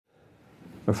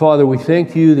Our Father, we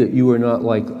thank you that you are not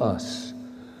like us.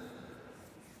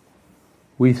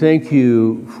 We thank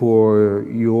you for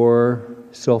your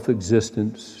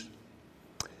self-existence.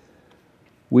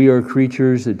 We are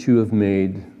creatures that you have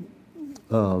made.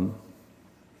 You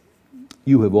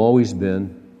have always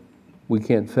been. We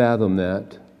can't fathom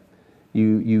that.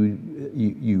 You've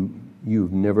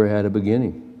never had a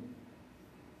beginning.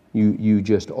 You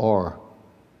just are.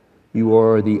 You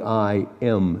are the I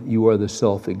am. You are the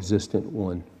self-existent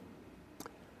one.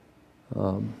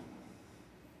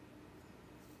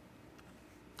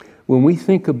 When we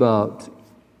think about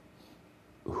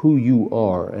who you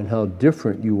are and how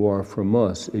different you are from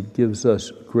us, it gives us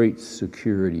great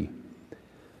security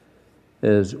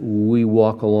as we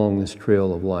walk along this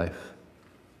trail of life,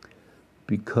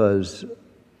 because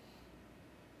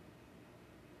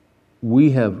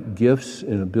we have gifts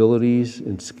and abilities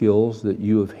and skills that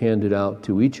you have handed out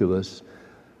to each of us.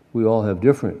 We all have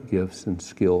different gifts and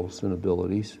skills and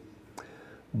abilities,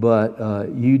 but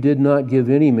you did not give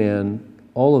any man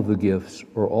all of the gifts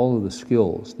or all of the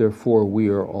skills. Therefore, we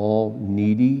are all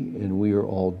needy and we are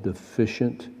all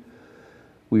deficient.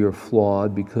 We are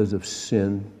flawed because of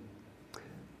sin.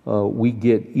 We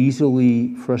get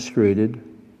easily frustrated.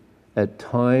 At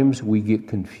times, we get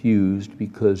confused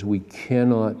because we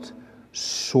cannot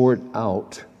sort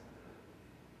out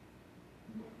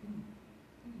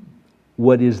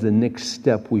what is the next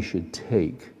step we should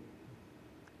take.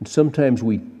 And sometimes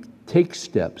we take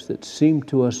steps that seem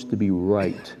to us to be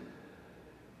right,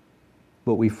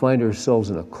 but we find ourselves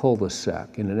in a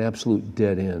cul-de-sac, in an absolute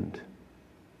dead end.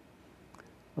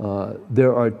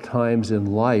 There are times in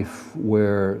life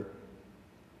where,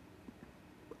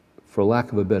 for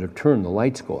lack of a better term, the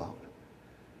lights go out.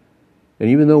 And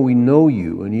even though we know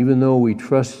you, and even though we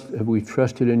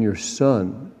trusted in your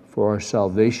Son for our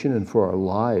salvation and for our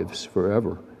lives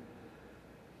forever,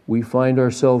 we find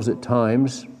ourselves at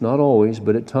times, not always,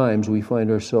 but at times, we find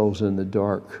ourselves in the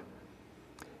dark.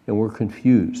 And we're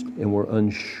confused and we're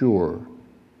unsure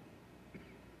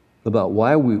about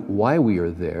why we are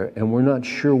there, and we're not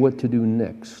sure what to do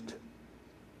next.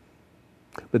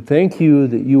 But thank you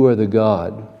that you are the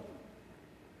God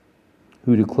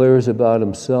who declares about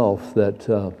himself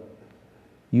that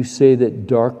you say that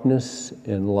darkness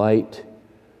and light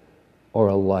are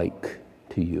alike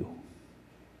to you.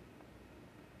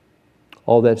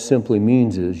 All that simply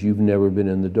means is you've never been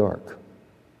in the dark.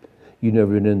 You've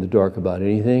never been in the dark about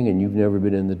anything, and you've never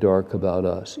been in the dark about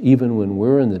us. Even when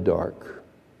we're in the dark,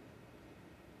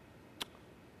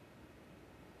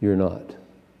 you're not.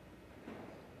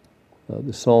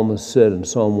 The psalmist said in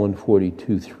Psalm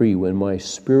 142:3, when my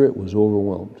spirit was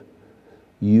overwhelmed,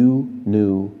 you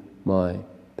knew my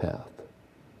path.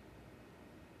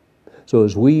 So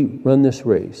as we run this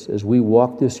race, as we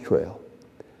walk this trail,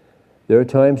 there are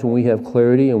times when we have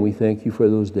clarity, and we thank you for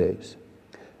those days.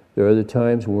 There are other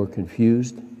times when we're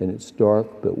confused and it's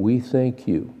dark, but we thank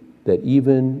you that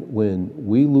even when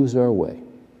we lose our way,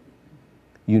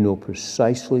 you know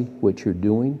precisely what you're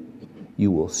doing.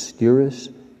 You will steer us.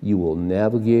 You will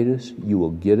navigate us. You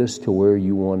will get us to where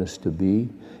you want us to be.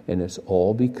 And it's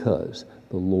all because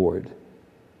the Lord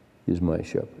is my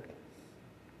shepherd.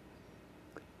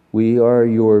 We are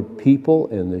your people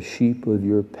and the sheep of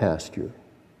your pasture.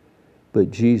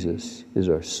 But Jesus is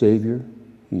our Savior.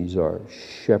 He's our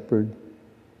shepherd.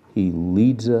 He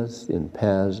leads us in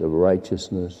paths of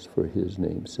righteousness for his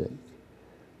name's sake.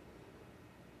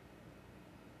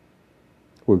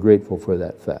 We're grateful for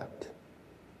that fact.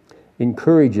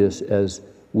 Encourage us as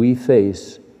we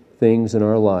face things in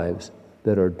our lives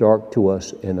that are dark to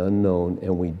us and unknown,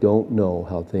 and we don't know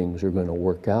how things are going to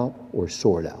work out or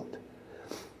sort out.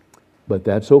 But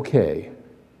that's okay,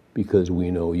 because we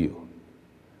know you.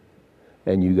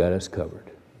 And you got us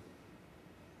covered.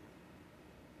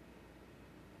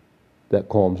 That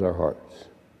calms our hearts.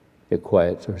 It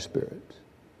quiets our spirits.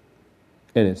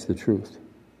 And it's the truth.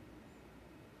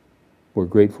 We're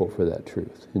grateful for that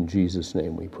truth. In Jesus'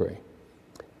 name we pray.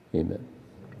 Amen.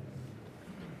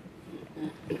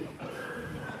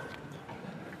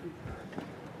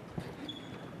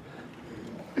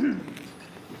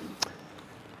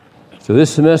 So this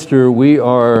semester we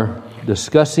are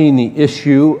discussing the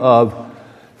issue of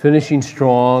finishing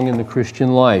strong in the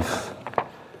Christian life.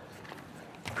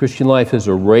 Christian life is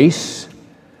a race.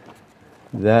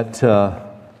 That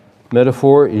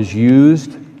metaphor is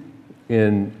used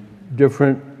in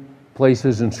different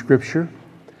places in Scripture.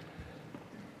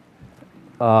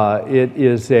 It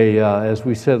is as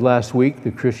we said last week,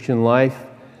 the Christian life,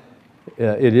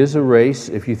 it is a race.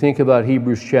 If you think about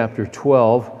Hebrews chapter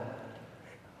 12,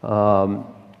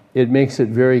 it makes it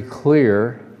very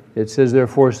clear. It says,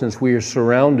 therefore, since we are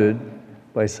surrounded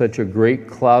by such a great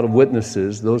cloud of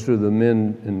witnesses. Those are the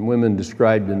men and women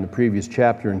described in the previous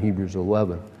chapter in Hebrews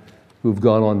 11, who've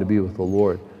gone on to be with the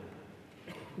Lord.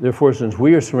 Therefore, since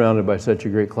we are surrounded by such a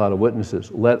great cloud of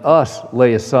witnesses, let us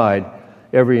lay aside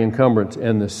every encumbrance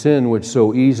and the sin which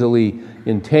so easily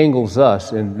entangles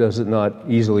us, and does it not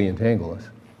easily entangle us?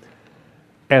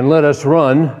 And let us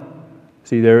run,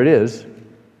 see, there it is,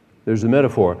 there's the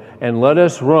metaphor, and let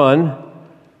us run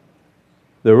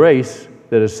the race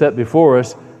that is set before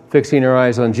us, fixing our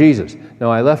eyes on Jesus.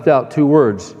 Now, I left out two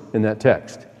words in that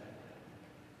text.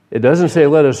 It doesn't say,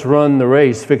 let us run the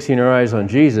race, fixing our eyes on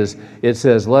Jesus. It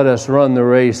says, let us run the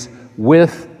race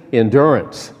with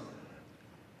endurance,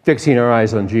 fixing our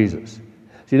eyes on Jesus.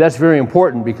 See, that's very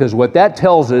important, because what that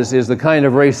tells us is the kind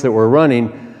of race that we're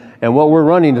running, and what we're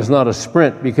running is not a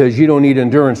sprint, because you don't need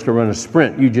endurance to run a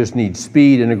sprint. You just need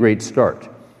speed and a great start.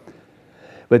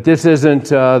 But this isn't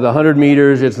the 100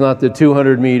 meters, it's not the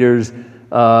 200 meters.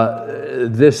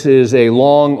 This is a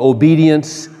long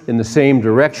obedience in the same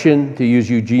direction, to use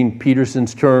Eugene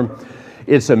Peterson's term.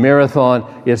 It's a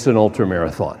marathon, it's an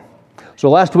ultramarathon. So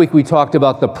last week we talked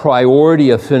about the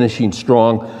priority of finishing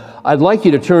strong. I'd like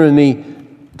you to turn with me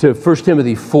to 1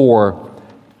 Timothy 4,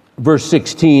 verse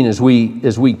 16, as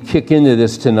we kick into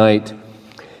this tonight,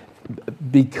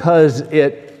 because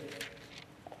it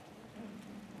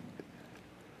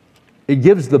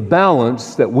gives the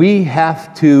balance that we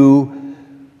have to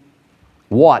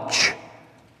watch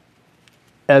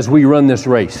as we run this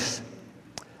race.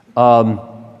 I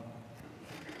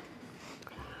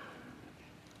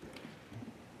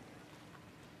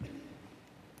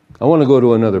want to go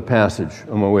to another passage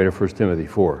on my way to 1 Timothy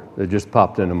 4 that just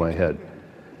popped into my head.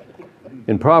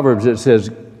 In Proverbs it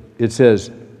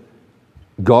says,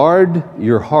 guard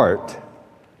your heart,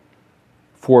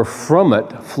 for from it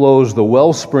flows the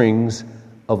well springs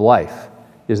of life.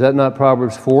 Is that not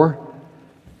Proverbs 4?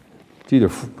 It's either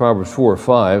Proverbs 4 or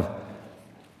 5.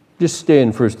 Just stay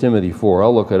in 1 Timothy 4.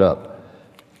 I'll look it up.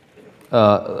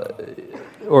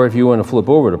 Or if you want to flip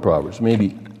over to Proverbs,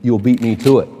 maybe you'll beat me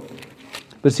to it.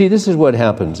 But see, this is what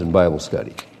happens in Bible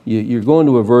study. You're going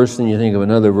to a verse and you think of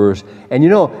another verse. And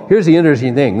here's the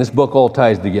interesting thing. This book all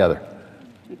ties together.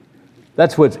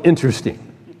 That's what's interesting.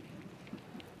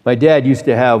 My dad used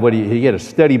to have he had a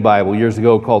study Bible years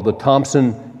ago called the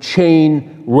Thompson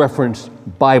Chain Reference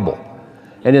Bible.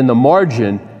 And in the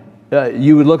margin,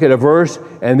 you would look at a verse,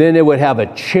 and then it would have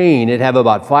a chain. It'd have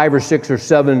about 5 or 6 or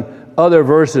 7 other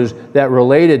verses that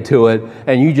related to it,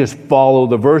 and you just follow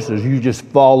the verses. You just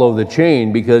follow the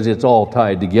chain because it's all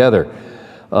tied together.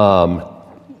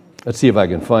 Let's see if I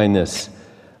can find this.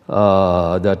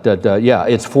 Yeah,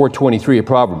 it's 4:23 of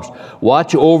Proverbs.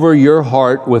 Watch over your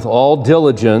heart with all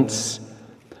diligence,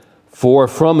 for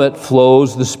from it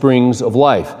flows the springs of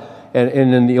life. And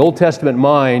in the Old Testament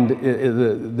mind,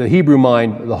 the Hebrew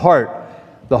mind, the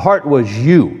heart was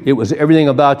you. It was everything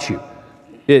about you.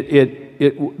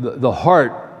 The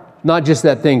heart, not just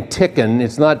that thing ticking.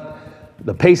 It's not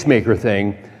the pacemaker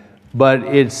thing, but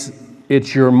it's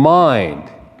your mind.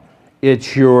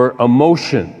 It's your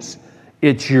emotions.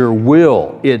 It's your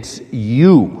will. It's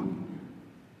you.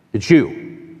 It's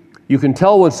you. You can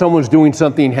tell when someone's doing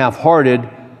something half-hearted.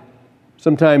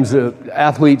 Sometimes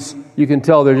athletes, you can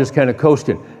tell they're just kind of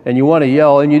coasting. And you want to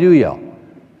yell, and you do yell.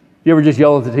 You ever just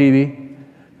yell at the TV?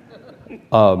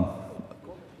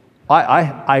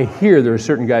 I hear there are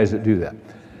certain guys that do that.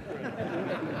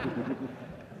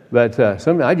 But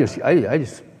sometimes I'll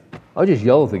just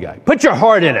yell at the guy. Put your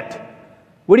heart in it.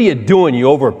 What are you doing, you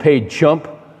overpaid chump?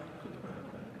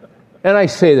 And I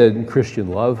say that in Christian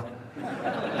love.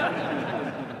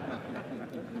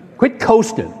 Quit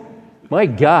coasting. My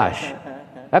gosh.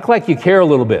 Act like you care a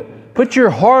little bit. Put your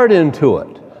heart into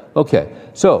it. Okay,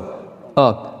 so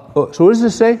what does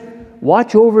this say?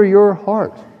 Watch over your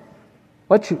heart.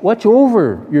 Watch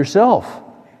over yourself.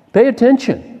 Pay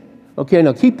attention. Okay,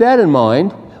 now keep that in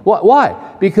mind.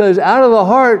 Why? Because out of the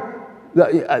heart,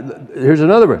 here's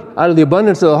another verse. Out of the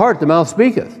abundance of the heart, the mouth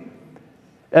speaketh.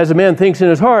 As a man thinks in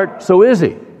his heart, so is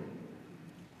he.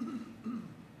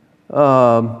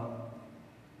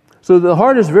 So the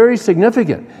heart is very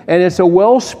significant, and it's a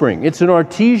wellspring. It's an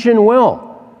artesian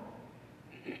well.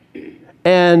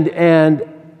 And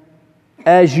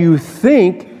as you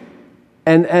think,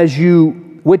 and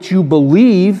what you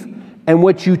believe, and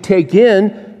what you take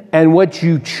in, and what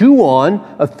you chew on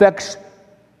affects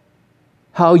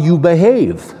how you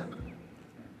behave.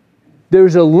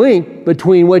 There's a link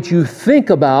between what you think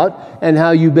about and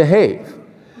how you behave.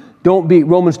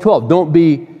 Romans 12, don't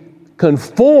be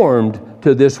conformed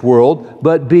to this world,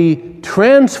 but be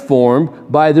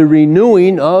transformed by the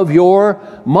renewing of your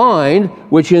mind,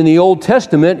 which in the Old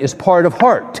Testament is part of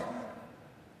heart.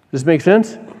 Does this make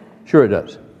sense? Sure it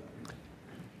does.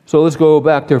 So let's go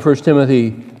back to 1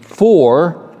 Timothy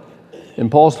 4,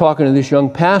 and Paul's talking to this young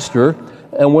pastor,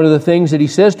 and one of the things that he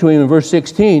says to him in verse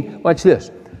 16, watch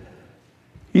this.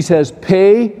 He says,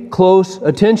 pay close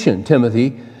attention,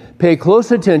 Timothy. Pay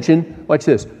close attention, watch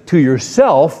this, to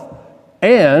yourself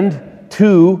and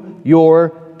to your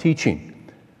teaching.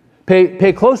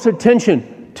 Pay close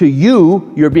attention to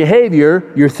you, your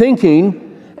behavior, your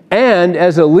thinking, and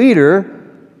as a leader,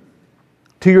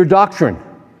 to your doctrine.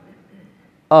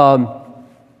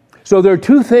 So there are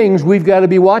two things we've got to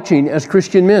be watching as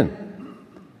Christian men.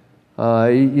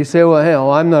 You say, well, hey,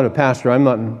 I'm not a pastor. I'm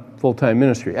not in full-time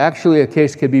ministry. Actually, a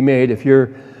case could be made if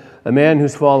you're a man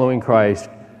who's following Christ.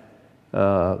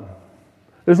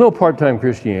 There's no part-time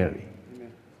Christianity.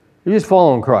 You're just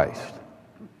following Christ.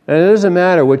 And it doesn't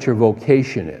matter what your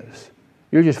vocation is.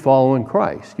 You're just following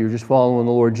Christ. You're just following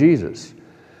the Lord Jesus.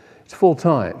 It's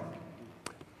full-time.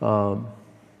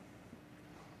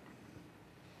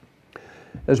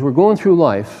 As we're going through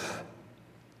life,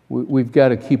 we've got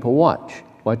to keep a watch.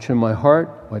 Watch on my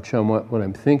heart, watch on what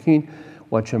I'm thinking,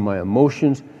 watch on my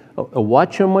emotions, a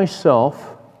watch on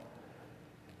myself.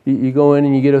 You go in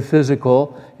and you get a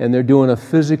physical, and they're doing a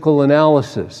physical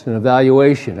analysis, an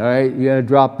evaluation. All right, you got to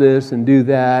drop this and do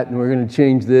that, and we're going to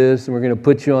change this, and we're going to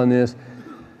put you on this.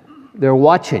 They're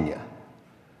watching you.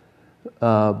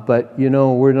 But,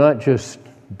 we're not just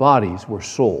bodies, we're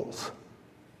souls.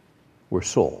 We're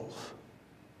souls.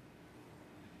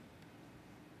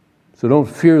 So don't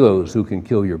fear those who can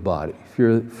kill your body.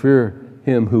 Fear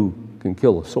him who can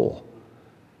kill a soul.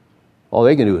 All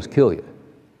they can do is kill you,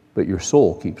 but your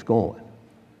soul keeps going.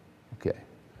 Okay.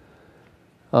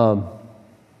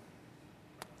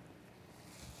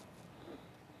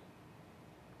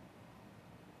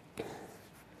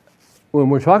 When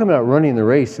we're talking about running the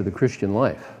race of the Christian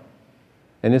life,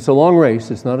 and it's a long race,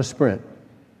 it's not a sprint.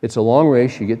 It's a long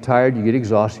race. You get tired, you get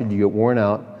exhausted, you get worn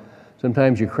out.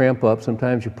 Sometimes you cramp up,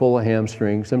 sometimes you pull a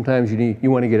hamstring, sometimes you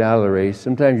want to get out of the race,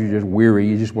 sometimes you're just weary,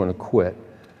 you just want to quit.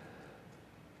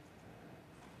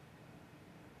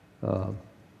 A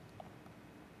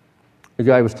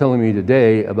guy was telling me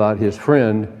today about his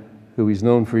friend who he's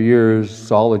known for years,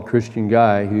 solid Christian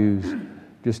guy, who's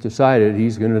just decided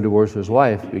he's going to divorce his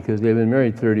wife because they've been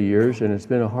married 30 years and it's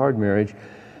been a hard marriage,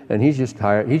 and he's just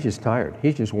tired, he's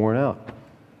just worn out.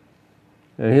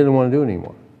 And he doesn't want to do it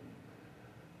anymore.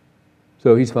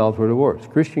 So he's filed for divorce.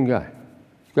 Christian guy.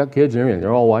 He's got kids and everything.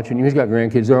 They're all watching him. He's got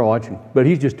grandkids. They're all watching. But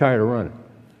he's just tired of running.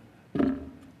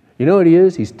 You know what he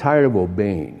is? He's tired of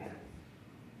obeying.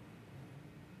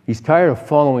 He's tired of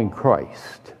following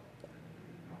Christ.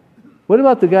 What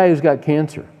about the guy who's got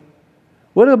cancer?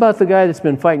 What about the guy that's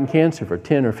been fighting cancer for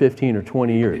 10 or 15 or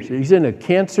 20 years? He's in a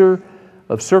cancer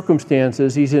of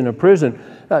circumstances. He's in a prison.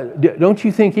 Don't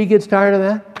you think he gets tired of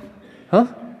that? Huh?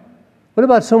 What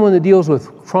about someone that deals with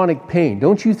chronic pain?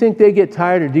 Don't you think they get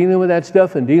tired of dealing with that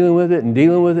stuff and dealing with it and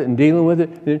dealing with it and dealing with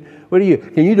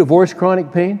it? Can you divorce chronic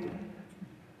pain?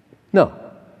 No.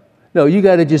 No, you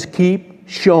got to just keep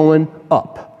showing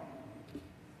up.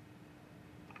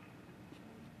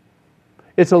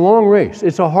 It's a long race.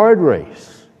 It's a hard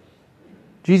race.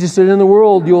 Jesus said, in the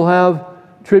world you'll have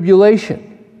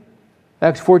tribulation.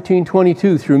 Acts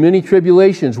 14:22, through many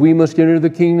tribulations we must enter the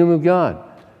kingdom of God.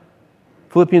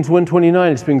 Philippians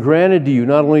 1:29, it's been granted to you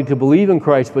not only to believe in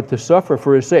Christ, but to suffer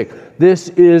for His sake. This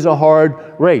is a hard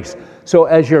race. So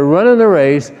as you're running the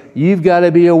race, you've got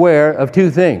to be aware of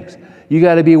two things. You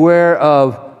got to be aware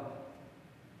of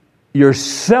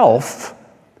yourself.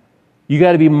 You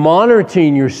got to be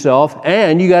monitoring yourself,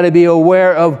 and you got to be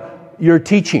aware of your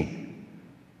teaching.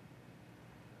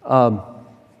 I'll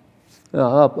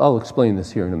explain this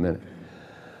here in a minute.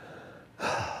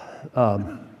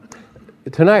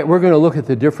 Tonight, we're going to look at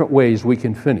the different ways we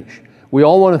can finish. We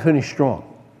all want to finish strong.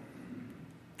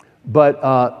 But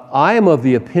I am of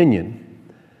the opinion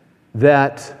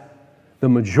that the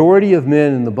majority of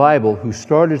men in the Bible who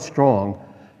started strong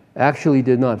actually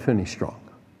did not finish strong.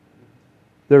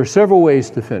 There are several ways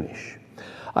to finish.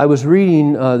 I was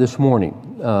reading this morning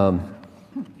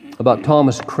about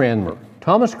Thomas Cranmer.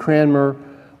 Thomas Cranmer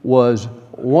was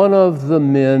one of the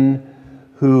men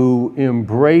who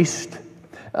embraced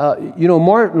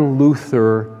Martin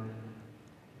Luther,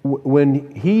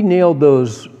 when he nailed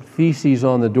those theses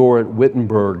on the door at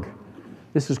Wittenberg,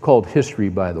 this is called history,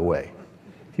 by the way.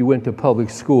 If you went to public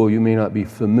school, you may not be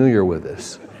familiar with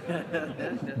this.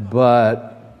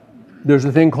 But there's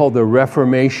a thing called the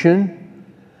Reformation,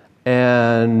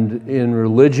 And in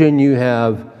religion, you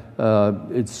have,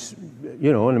 in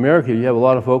America, you have a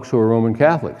lot of folks who are Roman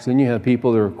Catholics. Then you have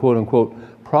people that are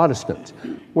quote-unquote Protestants.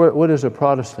 What is a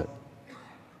Protestant?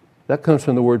 That comes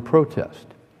from the word protest.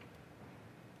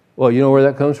 Well, you know where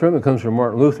that comes from? It comes from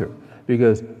Martin Luther.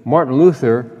 Because Martin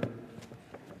Luther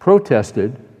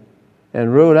protested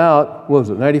and wrote out,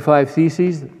 95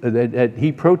 Theses that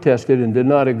he protested and did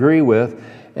not agree with,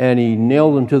 and he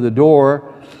nailed them to the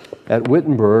door at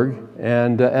Wittenberg,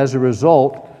 and as a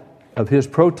result of his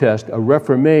protest, a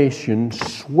Reformation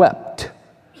swept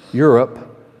Europe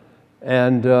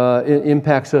and it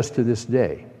impacts us to this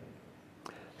day.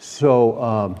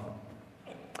 So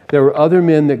there were other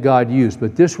men that God used,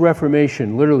 but this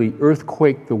Reformation literally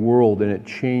earthquaked the world, and it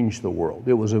changed the world.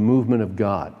 It was a movement of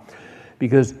God.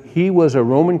 Because he was a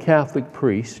Roman Catholic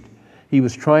priest. He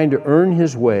was trying to earn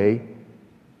his way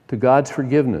to God's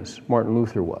forgiveness, Martin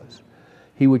Luther was.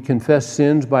 He would confess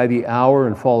sins by the hour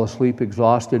and fall asleep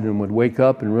exhausted, and would wake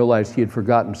up and realize he had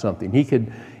forgotten something. He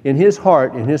could, in his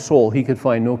heart, in his soul, he could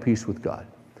find no peace with God.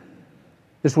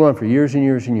 This went on for years and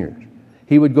years and years.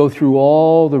 He would go through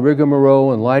all the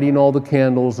rigmarole and lighting all the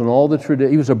candles and all the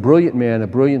tradition. He was a brilliant man, a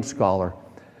brilliant scholar.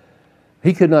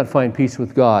 He could not find peace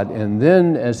with God. And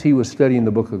then as he was studying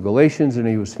the book of Galatians and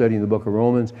he was studying the book of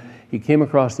Romans, he came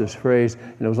across this phrase,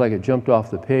 and it was like it jumped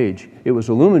off the page. It was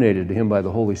illuminated to him by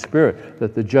the Holy Spirit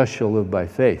that the just shall live by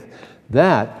faith.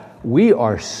 That we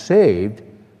are saved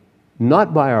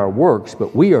not by our works,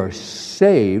 but we are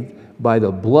saved by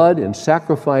the blood and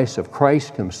sacrifice of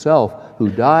Christ himself, who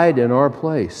died in our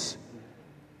place.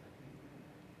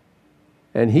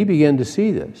 And he began to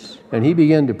see this, and he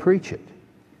began to preach it.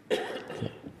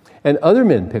 And other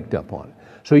men picked up on it.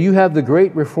 So you have the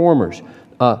great reformers.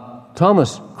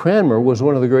 Thomas Cranmer was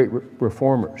one of the great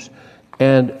reformers.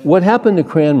 And what happened to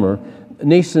Cranmer,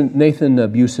 Nathan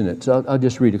Busenitz, I'll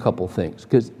just read a couple things,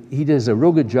 because he does a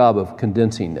real good job of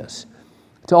condensing this.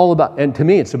 It's all about, and to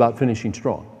me, it's about finishing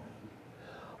strong.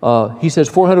 He says,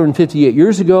 458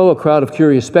 years ago, a crowd of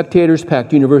curious spectators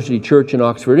packed University Church in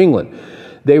Oxford, England.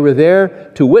 They were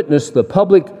there to witness the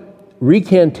public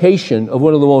recantation of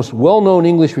one of the most well-known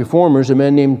English reformers, a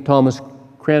man named Thomas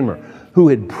Cranmer, who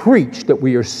had preached that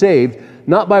we are saved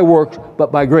not by works,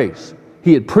 but by grace.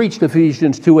 He had preached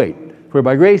Ephesians 2:8. For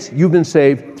by grace you've been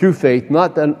saved through faith,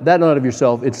 not of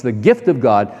yourself. It's the gift of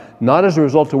God, not as a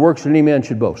result of works that any man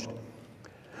should boast.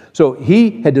 So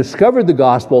he had discovered the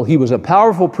gospel. He was a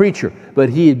powerful preacher, but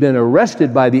he had been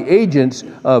arrested by the agents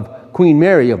of Queen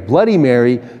Mary, of Bloody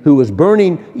Mary, who was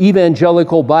burning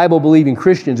evangelical, Bible-believing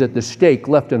Christians at the stake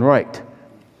left and right.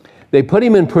 They put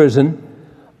him in prison.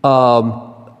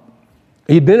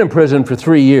 He'd been in prison for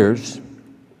 3 years.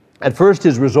 At first,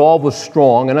 his resolve was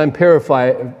strong, and I'm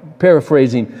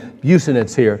paraphrasing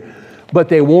Busenitz here, but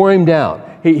they wore him down.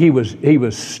 He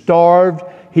was starved.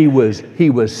 He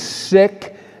was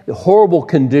sick. Horrible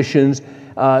conditions.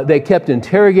 They kept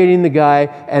interrogating the guy,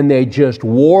 and they just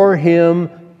wore him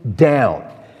down.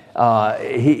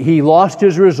 He lost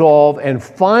his resolve, and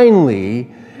finally,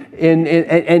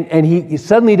 and he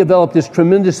suddenly developed this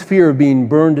tremendous fear of being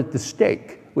burned at the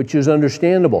stake, which is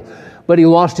understandable. But he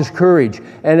lost his courage,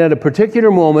 and at a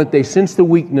particular moment, they sensed the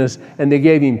weakness, and they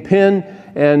gave him pen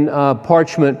and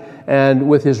parchment, and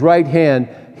with his right hand,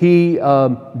 he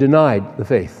denied the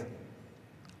faith.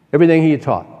 Everything he had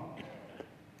taught,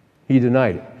 he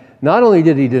denied it. Not only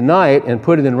did he deny it and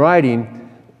put it in writing,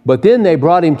 but then they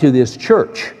brought him to this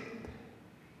church,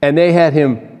 and they had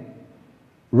him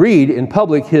read in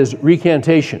public his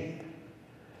recantation.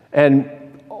 And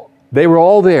they were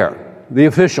all there, the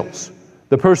officials,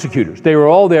 the persecutors. They were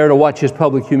all there to watch his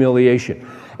public humiliation.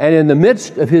 And in the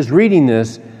midst of his reading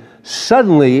this,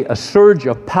 suddenly a surge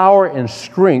of power and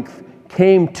strength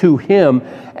came to him,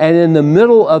 and in the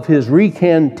middle of his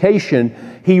recantation,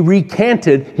 he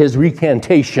recanted his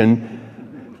recantation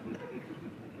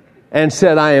and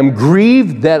said, I am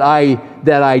grieved that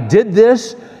I did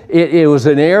this. It was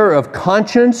an error of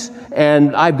conscience,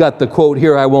 and I've got the quote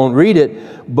here, I won't read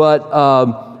it,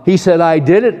 but he said, I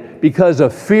did it because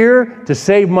of fear to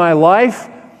save my life,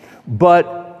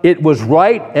 but it was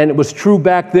right, and it was true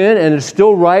back then, and it's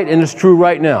still right, and it's true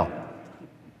right now.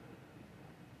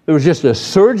 There was just a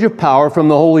surge of power from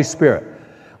the Holy Spirit.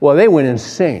 Well, they went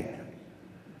insane.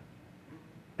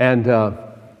 And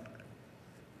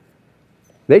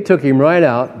they took him right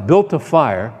out, built a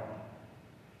fire,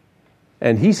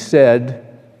 and he said,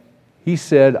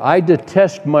 I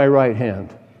detest my right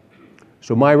hand,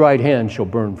 so my right hand shall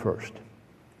burn first.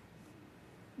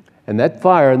 And that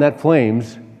fire and that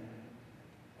flames,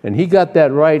 and he got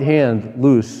that right hand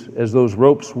loose as those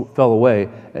ropes fell away,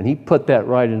 and he put that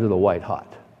right into the white hot.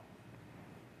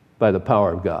 by the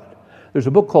power of God. There's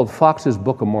a book called Fox's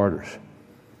Book of Martyrs.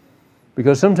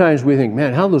 Because sometimes we think,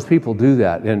 man, how do those people do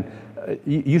that? And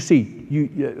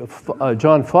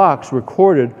John Fox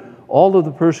recorded all of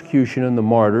the persecution and the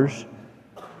martyrs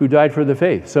who died for the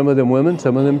faith. Some of them women,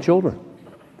 some of them children.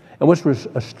 And what was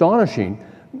astonishing,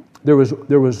 there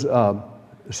was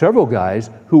several guys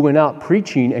who went out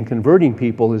preaching and converting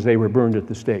people as they were burned at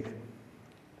the stake.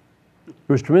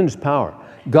 There was tremendous power.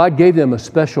 God gave them a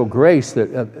special grace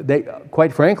that they,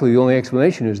 quite frankly, the only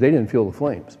explanation is they didn't feel the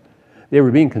flames. They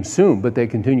were being consumed, but they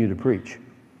continued to preach. Is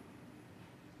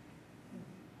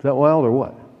that wild or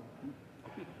what?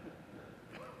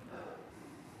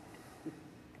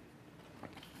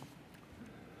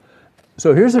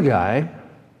 So here's a guy,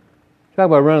 talk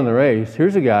about running the race,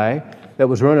 here's a guy that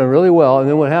was running really well, and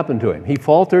then what happened to him? He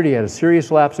faltered, he had a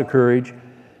serious lapse of courage,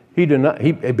 he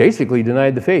basically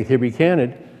denied the faith, he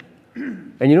recanted.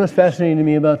 And you know what's fascinating to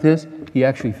me about this? He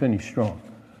actually finished strong.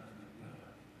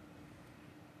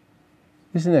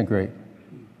 Isn't that great?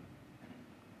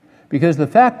 Because the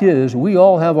fact is, we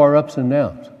all have our ups and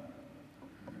downs.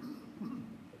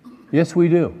 Yes, we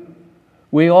do.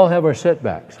 We all have our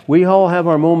setbacks. We all have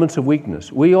our moments of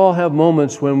weakness. We all have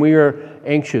moments when we are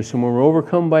anxious and when we're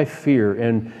overcome by fear.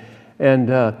 And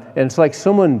it's like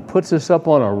someone puts us up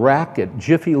on a rack at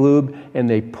Jiffy Lube and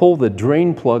they pull the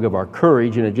drain plug of our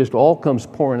courage and it just all comes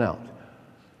pouring out.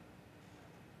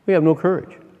 We have no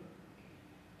courage.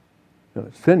 No,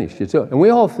 it's finished. It's over. And we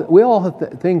all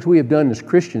have things we have done as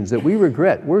Christians that we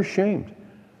regret. We're ashamed.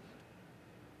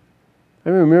 I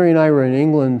remember Mary and I were in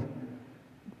England.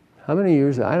 How many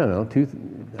years? I don't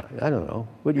know.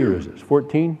 What year is this?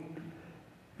 14?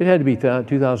 It had to be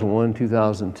 2001,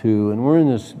 2002. And we're in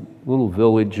this little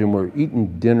village and we're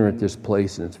eating dinner at this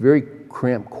place and it's very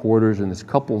cramped quarters and this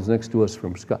couple's next to us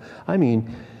from Scotland.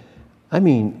 I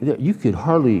mean, you could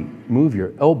hardly move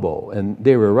your elbow. And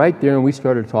they were right there and we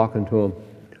started talking to them.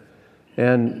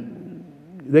 And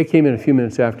they came in a few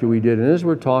minutes after we did. And as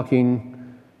we're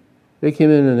talking, they came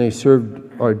in and they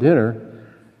served our dinner.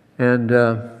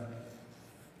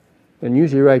 And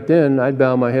usually right then, I'd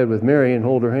bow my head with Mary and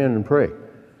hold her hand and pray.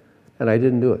 And I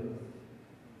didn't do it.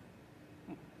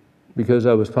 Because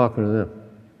I was talking to them.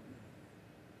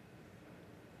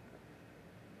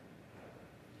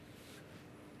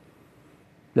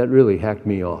 That really hacked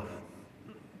me off,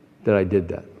 that I did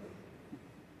that.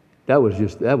 That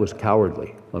was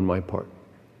cowardly on my part.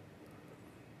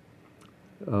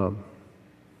 And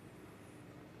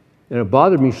it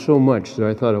bothered me so much that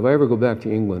I thought, if I ever go back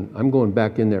to England, I'm going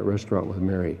back in that restaurant with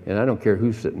Mary, and I don't care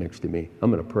who's sitting next to me. I'm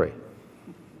going to pray.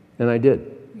 And I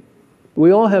did.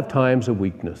 We all have times of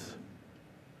weakness,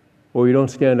 where we don't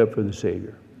stand up for the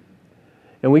Savior.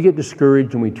 And we get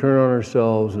discouraged and we turn on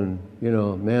ourselves and,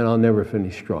 man, I'll never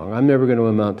finish strong. I'm never going to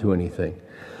amount to anything.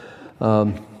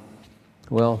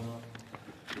 Well,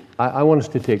 I want us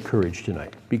to take courage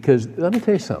tonight, because let me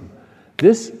tell you something.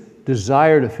 This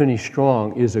desire to finish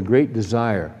strong is a great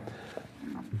desire.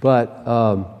 But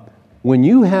when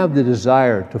you have the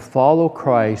desire to follow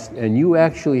Christ and you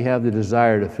actually have the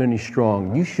desire to finish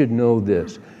strong, you should know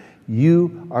this.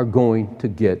 You are going to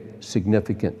get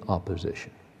significant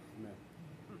opposition.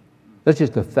 That's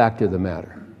just a fact of the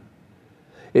matter.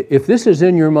 If this is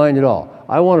in your mind at all,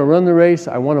 I want to run the race,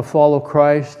 I want to follow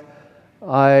Christ,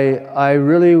 I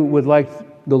really would like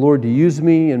the Lord to use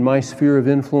me in my sphere of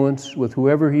influence with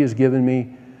whoever He has given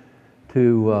me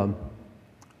to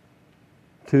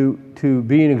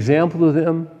be an example to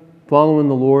them, following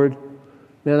the Lord.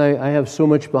 Man, I have so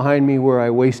much behind me where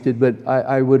I wasted, but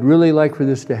I would really like for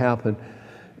this to happen.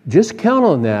 Just count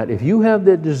on that. If you have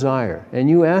that desire and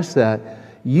you ask that,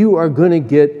 you are going to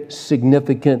get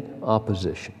significant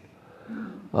opposition.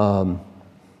 When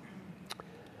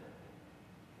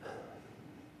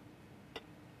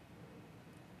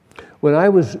I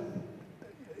was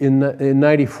in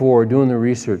 94 doing the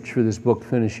research for this book,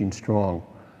 Finishing Strong,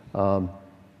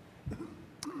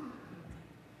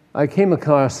 I came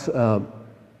across a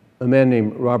man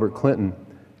named Robert Clinton,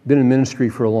 been in ministry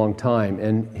for a long time,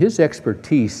 and his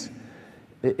expertise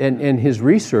and his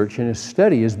research and his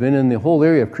study has been in the whole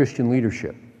area of Christian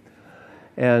leadership.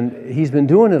 And he's been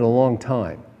doing it a long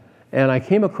time. And I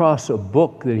came across a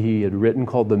book that he had written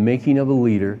called The Making of a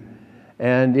Leader,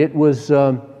 and it was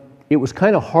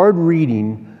kind of hard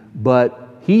reading,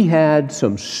 but he had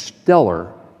some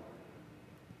stellar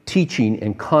teaching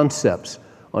and concepts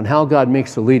on how God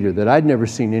makes a leader that I'd never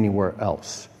seen anywhere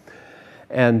else.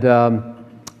 And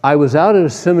I was out at a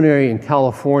seminary in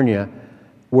California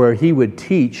where he would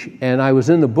teach, and I was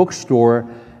in the bookstore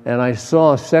and I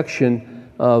saw a section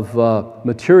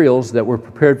materials that were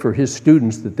prepared for his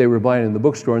students that they were buying in the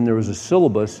bookstore, and there was a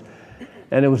syllabus,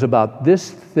 and it was about this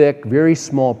thick, very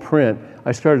small print.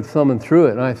 I started thumbing through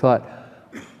it, and I thought,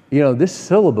 this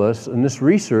syllabus and this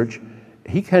research,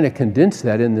 he kind of condensed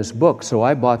that in this book. So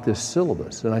I bought this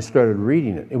syllabus, and I started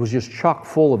reading it. It was just chock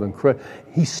full of incredible.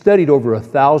 He studied over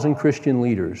 1,000 Christian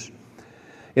leaders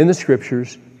in the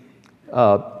Scriptures,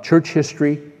 church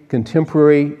history,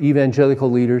 contemporary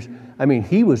evangelical leaders. I mean,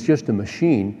 he was just a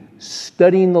machine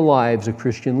studying the lives of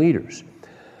Christian leaders.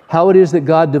 How it is that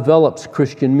God develops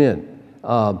Christian men.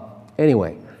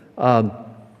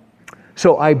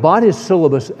 So I bought his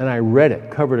syllabus and I read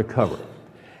it cover to cover.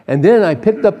 And then I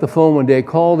picked up the phone one day,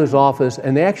 called his office,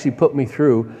 and they actually put me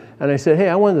through. And I said, hey,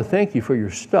 I wanted to thank you for your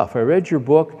stuff. I read your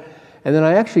book, and then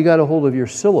I actually got a hold of your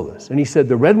syllabus. And he said,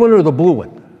 the red one or the blue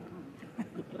one?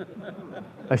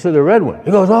 I said, the red one.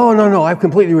 He goes, oh, no, I've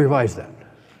completely revised that.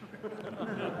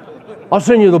 I'll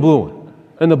send you the blue one.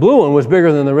 And the blue one was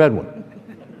bigger than the red one.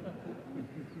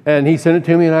 And he sent it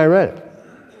to me, and I read it.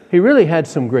 He really had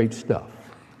some great stuff.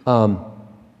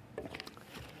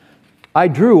 I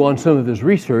drew on some of his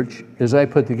research as I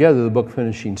put together the book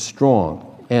Finishing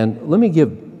Strong. And let me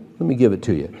give it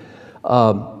to you.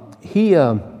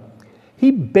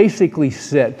 He basically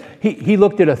said, he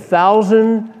looked at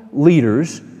 1,000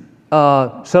 leaders,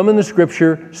 some in the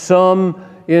Scripture, some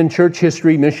in church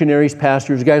history, missionaries,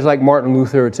 pastors, guys like Martin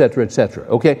Luther, et cetera, et cetera.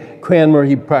 Okay? Cranmer,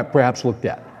 he perhaps looked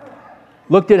at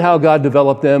how God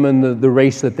developed them and the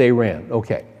race that they ran.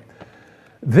 Okay.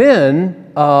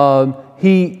 Then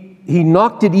he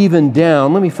knocked it even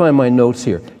down. Let me find my notes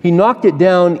here. He knocked it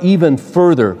down even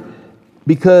further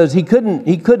because he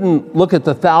couldn't look at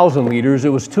the 1,000 leaders. It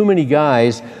was too many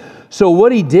guys. So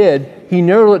what he did, he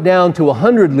narrowed it down to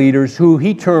 100 leaders who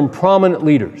he termed prominent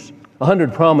leaders,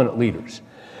 100 prominent leaders.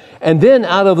 And then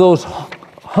out of those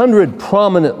 100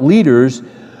 prominent leaders,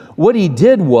 what he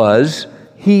did was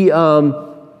he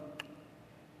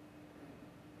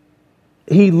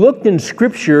looked in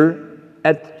Scripture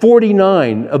at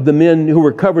 49 of the men who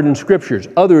were covered in Scriptures.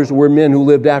 Others were men who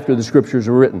lived after the Scriptures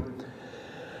were written.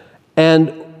 And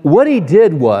what he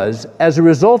did was, as a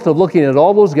result of looking at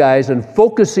all those guys and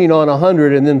focusing on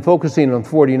 100 and then focusing on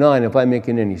 49, if I'm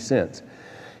making any sense,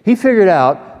 he figured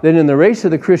out that in the race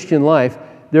of the Christian life,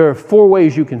 there are 4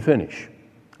 ways you can finish.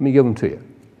 Let me give them to you.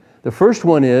 The first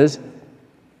one is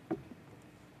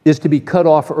to be cut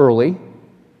off early.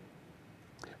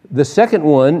 The second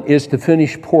one is to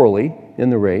finish poorly in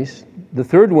the race. The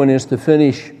third one is to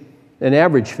finish an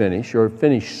average finish or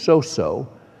finish so-so.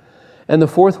 And the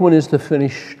fourth one is to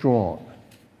finish strong.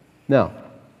 Now,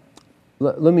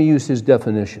 let me use his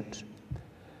definitions.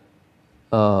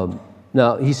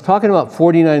 Now, he's talking about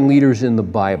 49 leaders in the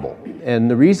Bible.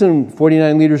 And the reason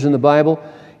 49 leaders in the Bible,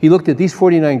 he looked at these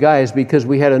 49 guys because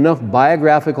we had enough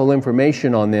biographical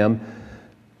information on them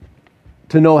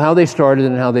to know how they started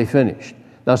and how they finished.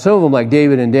 Now, some of them, like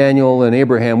David and Daniel and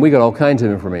Abraham, we got all kinds of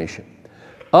information.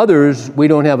 Others, we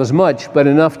don't have as much, but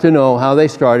enough to know how they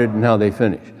started and how they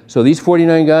finished. So these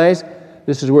 49 guys,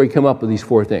 this is where he come up with these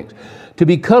 4 things. To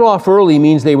be cut off early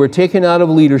means they were taken out of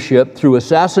leadership through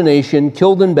assassination,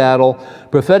 killed in battle,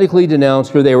 prophetically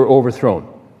denounced, or they were overthrown.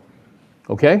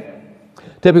 Okay?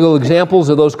 Typical examples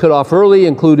of those cut off early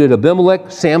included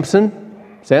Abimelech, Samson.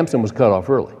 Samson was cut off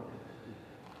early.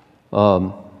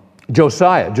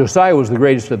 Josiah. Josiah was the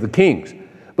greatest of the kings,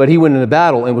 but he went into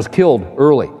battle and was killed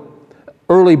early.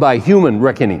 Early by human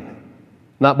reckoning,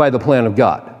 not by the plan of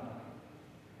God.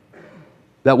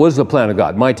 That was the plan of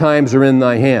God. My times are in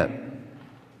thy hand.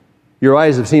 Your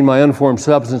eyes have seen my unformed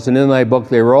substance, and in thy book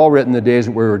they were all written the days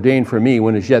that were ordained for me,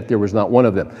 when as yet there was not one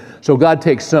of them. So God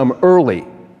takes some early.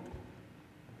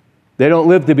 They don't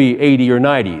live to be 80 or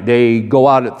 90. They go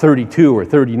out at 32 or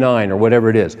 39 or whatever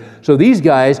it is. So these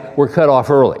guys were cut off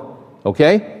early.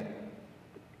 Okay?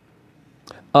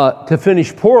 To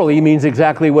finish poorly means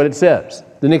exactly what it says.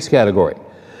 The next category.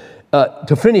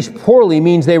 To finish poorly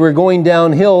means they were going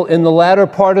downhill in the latter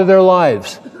part of their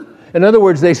lives. In other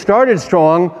words, they started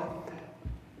strong,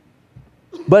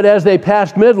 but as they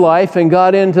passed midlife and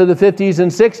got into the 50s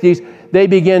and 60s, they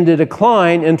began to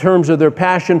decline in terms of their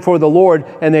passion for the Lord,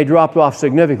 and they dropped off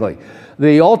significantly.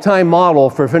 The all-time model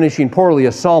for finishing poorly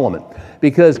is Solomon,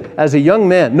 because as a young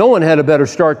man, no one had a better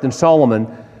start than Solomon.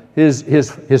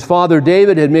 His father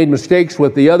David had made mistakes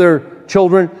with the other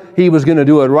children. He was going to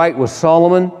do it right with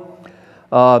Solomon.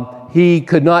 He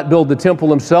could not build the temple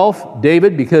himself,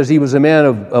 David, because he was a man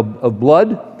of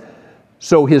blood.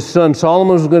 So his son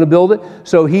Solomon was going to build it.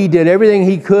 So he did everything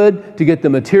he could to get the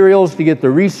materials, to get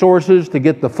the resources, to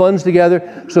get the funds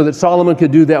together so that Solomon could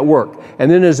do that work.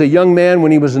 And then as a young man,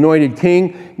 when he was anointed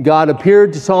king, God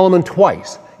appeared to Solomon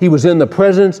twice. He was in the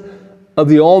presence of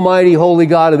the Almighty Holy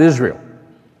God of Israel.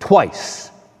 Twice.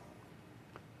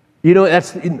 You know,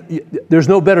 there's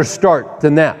no better start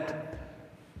than that.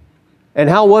 And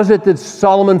how was it that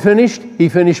Solomon finished? He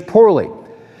finished poorly.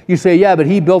 You say, yeah, but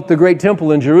he built the great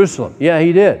temple in Jerusalem. Yeah,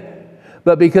 he did.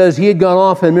 But because he had gone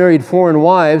off and married foreign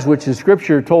wives, which the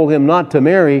Scripture told him not to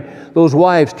marry, those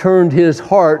wives turned his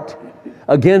heart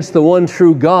against the one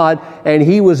true God, and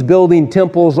he was building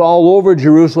temples all over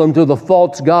Jerusalem to the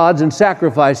false gods and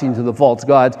sacrificing to the false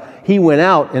gods. He went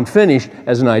out and finished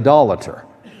as an idolater.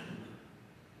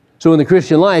 So in the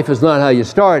Christian life, it's not how you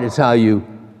start, it's how you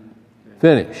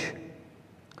finish.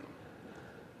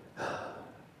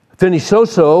 Finish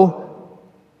so-so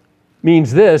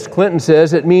means this. Clinton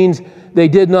says it means they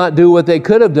did not do what they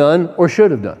could have done or should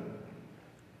have done.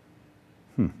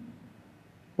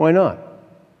 Why not?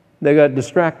 They got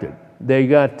distracted. They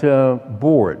got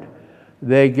bored.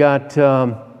 They got,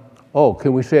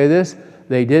 can we say this?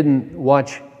 They didn't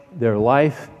watch their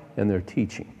life and their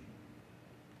teaching.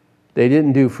 They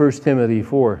didn't do 1 Timothy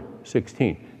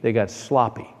 4:16. They got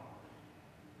sloppy.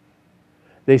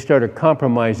 They started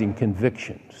compromising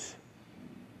convictions.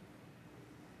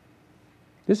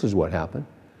 This is what happened.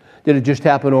 Did it just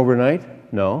happen overnight?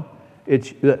 No.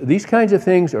 These kinds of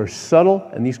things are subtle,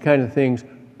 and these kinds of things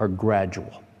are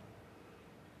gradual.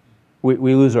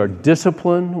 We lose our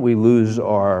discipline. We lose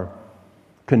our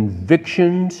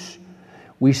convictions.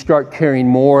 We start caring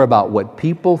more about what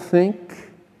people think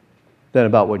than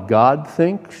about what God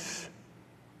thinks.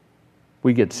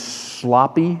 We get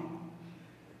sloppy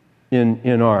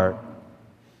in our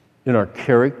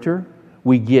character.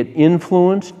 We get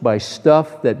influenced by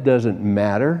stuff that doesn't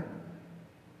matter.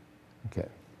 Okay.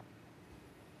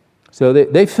 So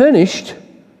they finished,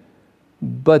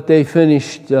 but they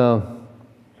finished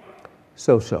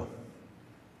so-so.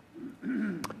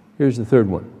 Here's the third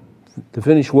one. To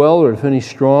finish well or to finish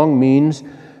strong means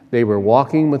they were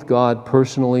walking with God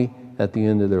personally at the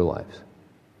end of their lives.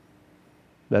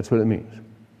 That's what it means.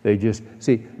 They just,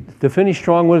 see, to finish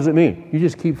strong, what does it mean? You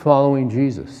just keep following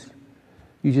Jesus.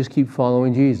 You just keep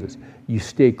following Jesus. You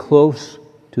stay close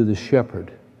to the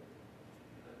shepherd.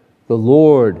 The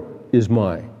Lord is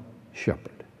my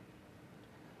shepherd.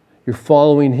 You're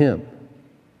following him.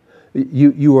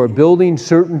 You are building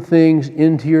certain things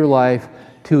into your life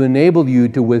to enable you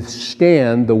to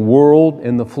withstand the world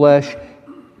and the flesh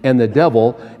and the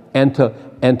devil, and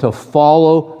to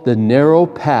follow the narrow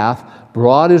path.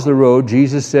 Broad is the road,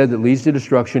 Jesus said, that leads to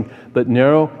destruction, but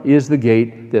narrow is the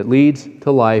gate that leads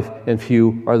to life, and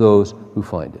few are those who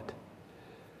find it.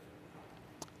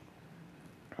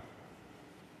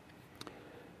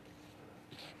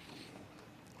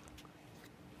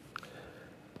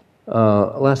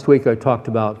 Last week I talked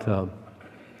about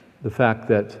the fact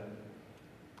that,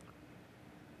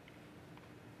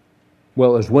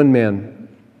 well, as one man,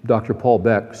 Dr. Paul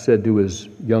Beck, said to his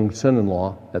young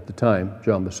son-in-law at the time,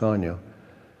 John Bassanio,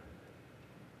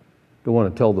 don't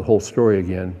want to tell the whole story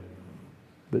again,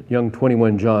 but young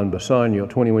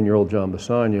 21-year-old John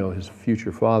Bassanio, his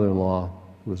future father-in-law,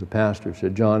 who was a pastor,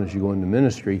 said, John, as you go into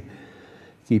ministry,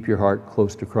 keep your heart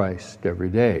close to Christ every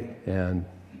day. And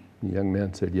the young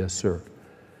man said, yes, sir.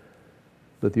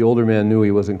 But the older man knew he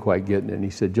wasn't quite getting it. And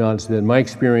he said, John, it's been my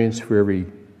experience for every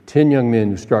 10 young men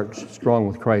who start strong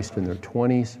with Christ in their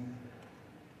 20s,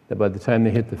 that by the time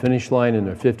they hit the finish line in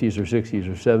their 50s or 60s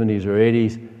or 70s or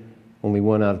 80s, only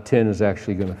 1 out of 10 is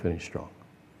actually going to finish strong.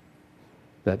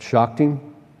 That shocked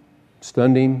him,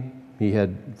 stunned him. He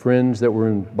had friends that were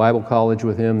in Bible college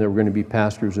with him that were going to be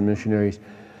pastors and missionaries.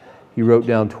 He wrote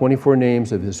down 24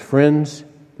 names of his friends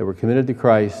that were committed to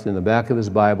Christ in the back of his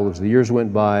Bible as the years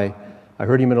went by. I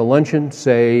heard him at a luncheon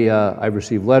say, I've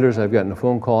received letters, I've gotten a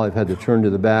phone call, I've had to turn to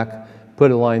the back,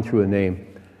 put a line through a name.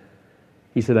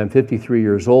 He said, I'm 53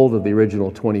 years old. Of the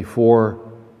original 24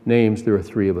 names, there are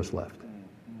 3 of us left.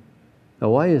 Now,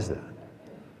 why is that?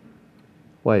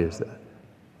 Why is that?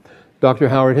 Dr.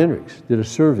 Howard Hendricks did a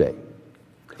survey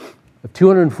of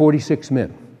 246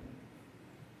 men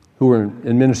who were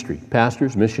in ministry,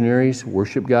 pastors, missionaries,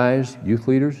 worship guys, youth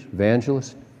leaders,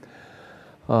 evangelists.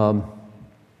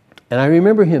 And I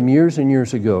remember him years and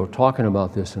years ago talking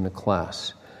about this in a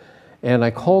class. And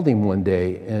I called him one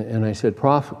day and I said,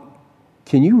 Prof,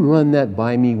 can you run that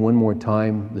by me one more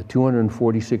time, the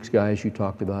 246 guys you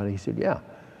talked about? He said, yeah.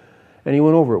 And he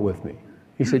went over it with me.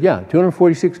 He said, yeah,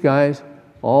 246 guys,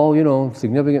 all,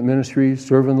 significant ministries,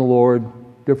 serving the Lord,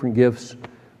 different gifts,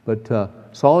 but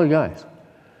solid guys.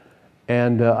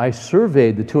 And I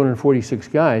surveyed the 246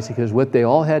 guys because what they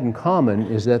all had in common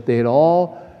is that they had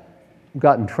all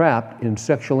gotten trapped in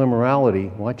sexual immorality,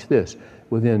 watch this,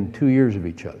 within 2 years of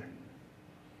each other.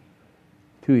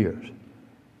 2 years.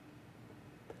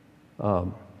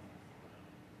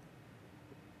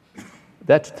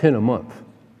 That's 10 a month.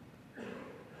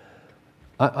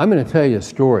 I'm going to tell you a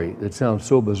story that sounds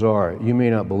so bizarre, you may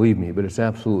not believe me, but it's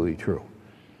absolutely true.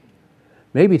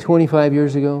 Maybe 25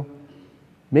 years ago,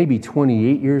 maybe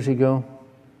 28 years ago,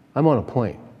 I'm on a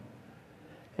plane.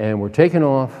 And we're taking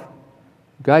off.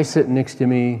 Guy sitting next to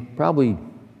me, probably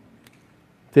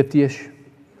 50-ish,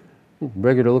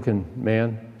 regular-looking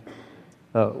man.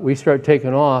 We start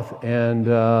taking off,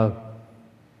 and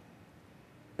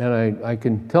I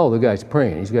can tell the guy's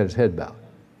praying. He's got his head bowed.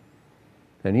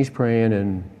 And he's praying,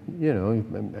 and, you know,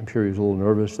 I'm sure he was a little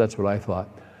nervous. That's what I thought.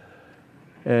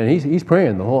 And he's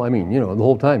praying the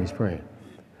whole time he's praying.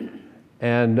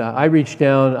 And I reached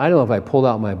down. I don't know if I pulled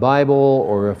out my Bible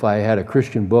or if I had a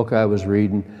Christian book I was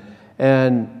reading.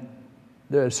 And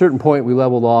at a certain point, we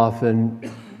leveled off, and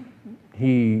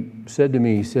he said to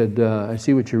me, he said, I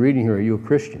see what you're reading here. Are you a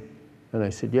Christian? And I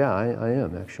said, yeah, I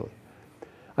am, actually.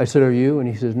 I said, are you? And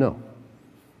he says, no.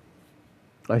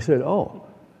 I said, oh.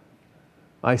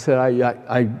 I said,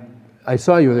 I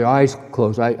saw you with your eyes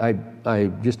closed.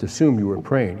 I just assumed you were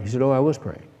praying. He said, oh, I was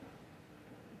praying.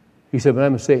 He said, but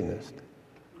I'm a Satanist.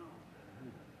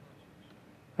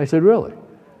 I said, really?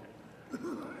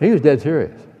 He was dead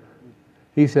serious.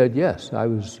 He said, yes, I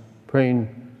was praying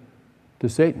to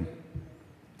Satan.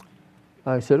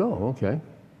 I said, oh, okay.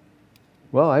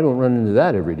 Well, I don't run into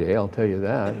that every day, I'll tell you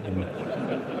that.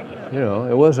 And, you know,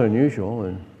 it was unusual.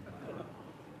 And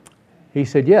he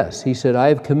said, yes. He said, I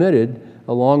have committed,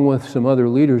 along with some other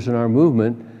leaders in our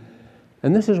movement,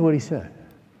 and this is what he said.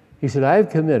 He said, I have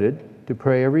committed to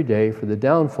pray every day for the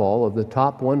downfall of the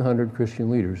top 100 Christian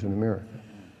leaders in America.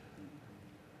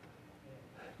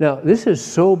 Now, this is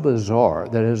so bizarre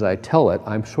that as I tell it,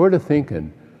 I'm sort of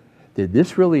thinking, did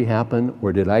this really happen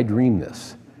or did I dream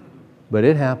this? But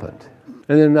it happened.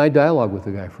 And then I dialogued with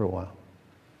the guy for a while.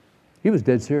 He was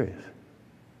dead serious.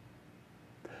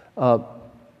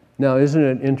 Now, isn't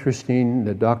it interesting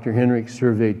that Dr. Henrik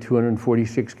surveyed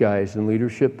 246 guys in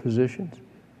leadership positions?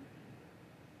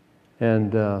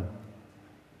 And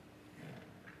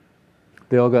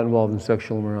they all got involved in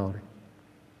sexual immorality.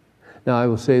 Now, I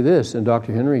will say this, and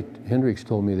Dr. Hendricks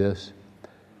told me this.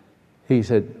 He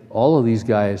said, all of these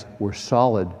guys were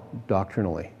solid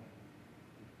doctrinally.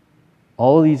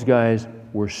 All of these guys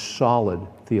were solid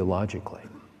theologically.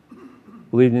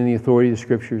 Believed in the authority of the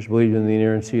Scriptures, believed in the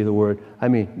inerrancy of the Word. I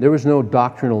mean, there was no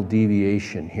doctrinal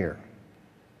deviation here.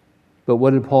 But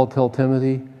what did Paul tell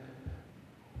Timothy?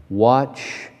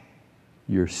 Watch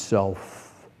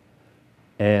yourself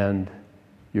and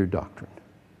your doctrine.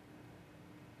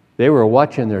 They were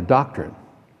watching their doctrine,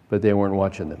 but they weren't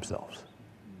watching themselves.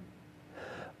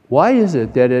 Why is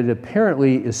it that it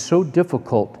apparently is so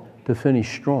difficult to finish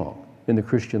strong in the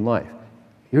Christian life?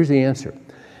 Here's the answer.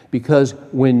 Because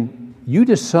when you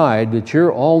decide that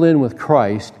you're all in with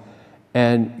Christ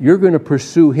and you're going to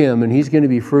pursue Him and He's going to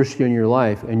be first in your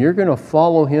life and you're going to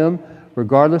follow Him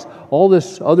regardless, all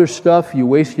this other stuff you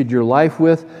wasted your life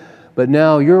with, but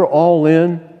now you're all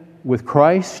in with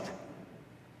Christ.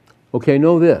 Okay,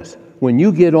 know this. When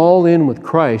you get all in with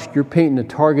Christ, you're painting a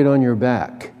target on your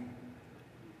back.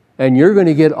 And you're going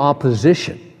to get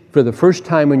opposition for the first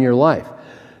time in your life.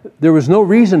 There was no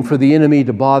reason for the enemy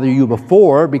to bother you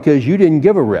before because you didn't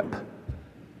give a rip.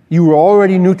 You were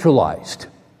already neutralized.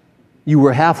 You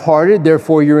were half-hearted,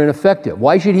 therefore you're ineffective.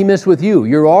 Why should he mess with you?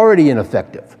 You're already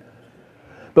ineffective.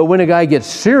 But when a guy gets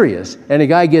serious and a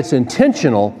guy gets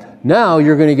intentional, now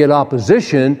you're going to get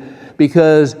opposition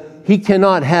because he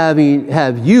cannot have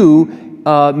you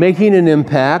making an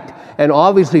impact and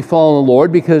obviously following the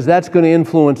Lord because that's going to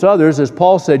influence others. As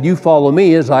Paul said, you follow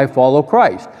me as I follow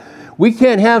Christ. We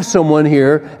can't have someone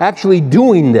here actually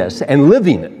doing this and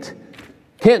living it.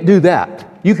 Can't do that.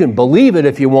 You can believe it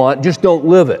if you want, just don't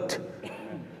live it.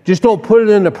 Just don't put it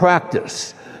into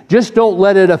practice. Just don't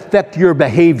let it affect your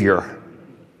behavior.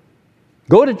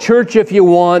 Go to church if you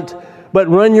want, but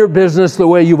run your business the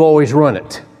way you've always run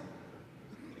it.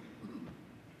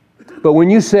 But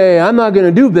when you say, I'm not going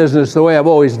to do business the way I've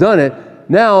always done it,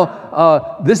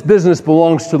 now this business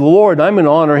belongs to the Lord, and I'm going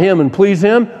to honor Him and please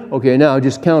Him, okay, now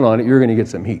just count on it, you're going to get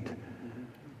some heat.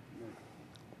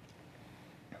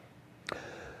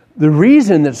 The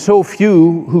reason that so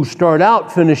few who start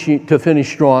out to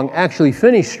finish strong actually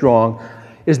finish strong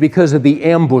is because of the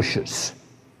ambushes.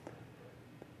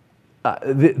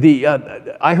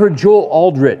 I heard Joel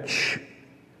Aldrich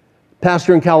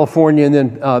pastor in California, and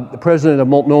then the president of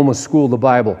Multnomah School of the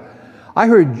Bible. I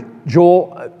heard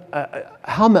Joel,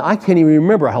 I can't even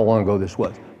remember how long ago this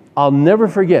was. I'll never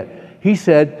forget. He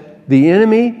said, the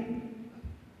enemy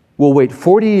will wait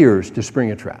 40 years to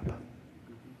spring a trap.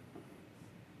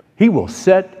 He will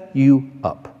set you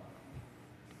up.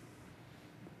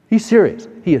 He's serious.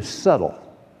 He is subtle.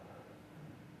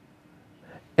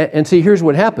 And see, here's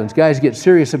what happens. Guys get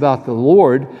serious about the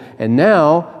Lord, and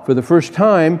now, for the first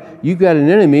time, you've got an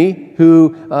enemy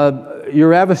who,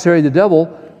 your adversary, the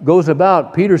devil, goes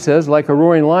about, Peter says, like a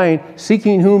roaring lion,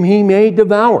 seeking whom he may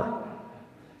devour.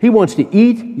 He wants to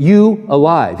eat you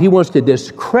alive. He wants to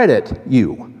discredit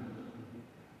you.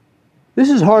 This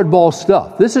is hardball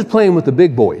stuff. This is playing with the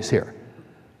big boys here.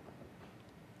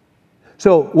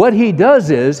 So what he does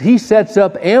is he sets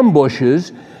up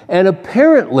ambushes, and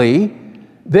apparently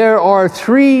there are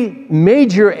 3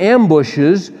 major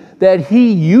ambushes that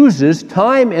he uses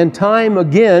time and time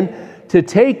again to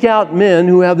take out men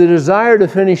who have the desire to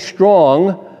finish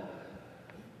strong.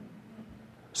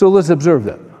 So let's observe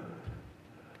them.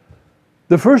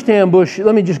 The first ambush,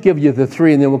 let me just give you the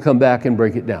 3 and then we'll come back and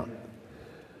break it down.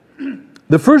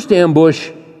 The first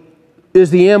ambush is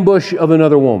the ambush of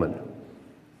another woman.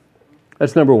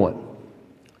 That's number 1.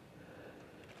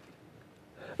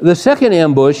 The second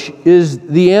ambush is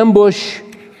the ambush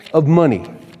of money.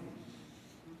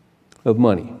 Of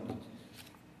money.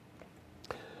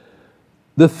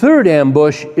 The third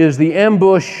ambush is the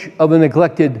ambush of a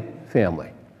neglected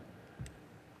family.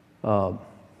 So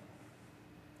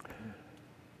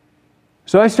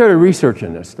I started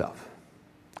researching this stuff.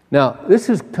 Now, this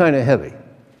is kind of heavy.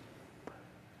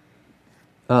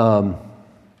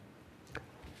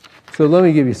 So let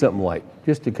me give you something light,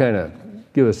 just to kind of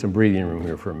give us some breathing room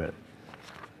here for a minute.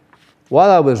 While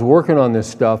I was working on this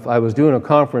stuff, I was doing a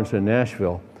conference in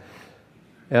Nashville,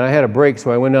 and I had a break,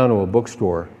 so I went down to a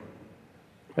bookstore,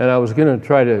 and I was going to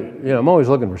try to, I'm always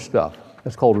looking for stuff.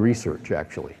 That's called research,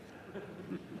 actually.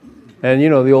 And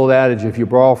the old adage, if you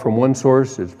borrow from one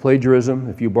source, it's plagiarism.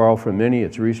 If you borrow from many,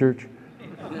 it's research.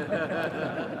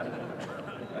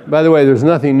 By the way, there's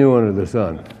nothing new under the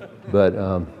sun. But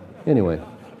anyway,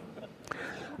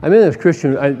 I'm in this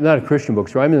not a Christian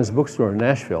bookstore, I'm in this bookstore in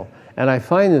Nashville, and I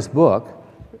find this book,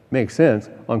 makes sense,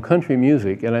 on country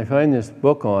music, and I find this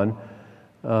book on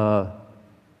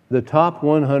the top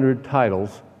 100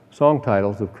 song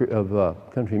titles of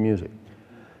country music.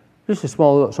 Just a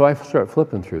small, so I start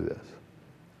flipping through this.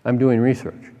 I'm doing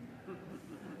research.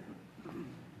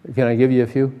 Can I give you a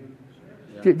few?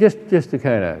 Just to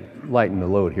kind of lighten the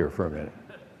load here for a minute.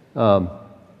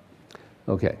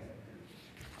 Okay.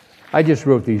 I just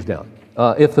wrote these down.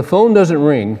 If the phone doesn't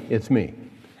ring, it's me.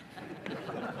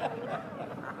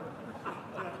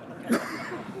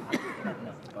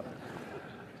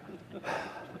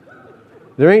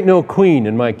 There ain't no queen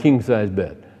in my king-size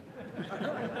bed.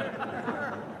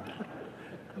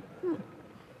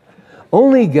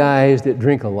 Only guys that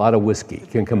drink a lot of whiskey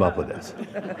can come up with this.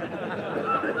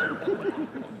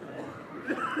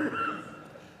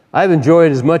 I've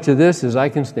enjoyed as much of this as I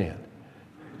can stand.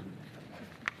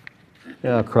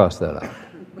 Yeah, I'll cross that out.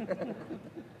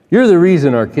 You're the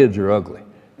reason our kids are ugly.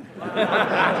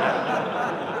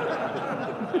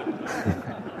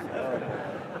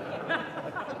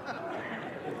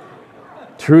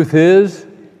 Truth is,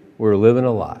 we're living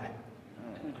a lie.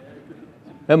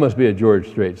 That must be a George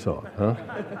Strait song, huh?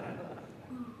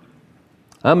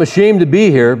 I'm ashamed to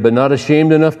be here, but not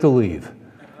ashamed enough to leave.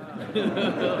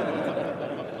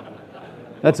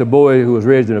 That's a boy who was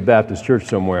raised in a Baptist church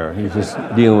somewhere. He's just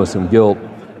dealing with some guilt.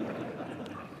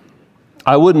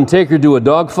 I wouldn't take her to a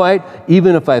dogfight,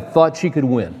 even if I thought she could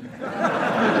win.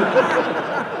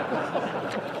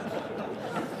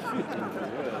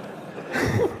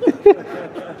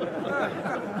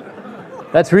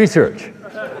 That's research.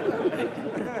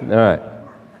 All right.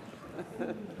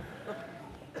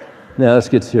 Now let's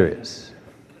get serious.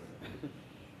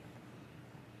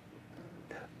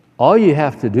 All you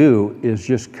have to do is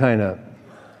just kind of,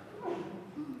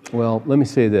 well, let me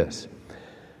say this.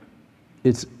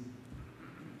 It's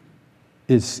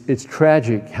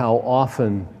tragic how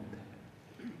often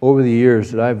over the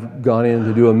years that I've gone in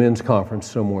to do a men's conference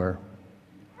somewhere,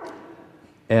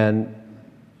 and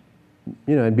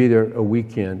I'd be there a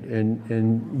weekend,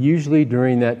 and usually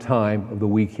during that time of the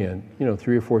weekend,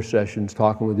 3 or 4 sessions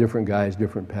talking with different guys,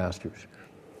 different pastors,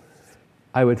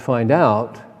 I would find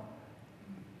out,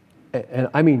 and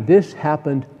I mean, this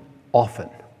happened often.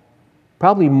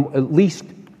 Probably at least,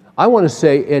 I want to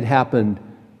say it happened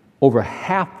over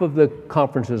half of the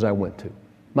conferences I went to.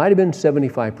 Might have been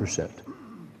 75%.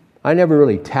 I never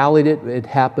really tallied it. It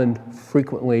happened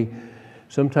frequently.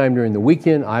 sometime during the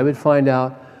weekend, I would find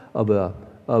out of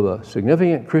a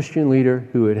significant Christian leader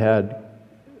who had had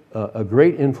a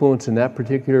great influence in that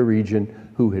particular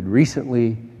region who had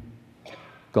recently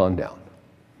gone down.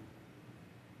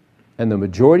 And the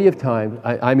majority of times,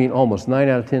 I mean almost 9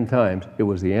 out of 10 times, it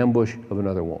was the ambush of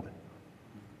another woman.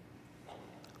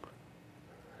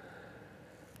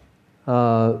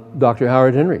 Dr.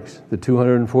 Howard Hendricks, the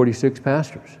 246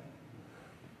 pastors.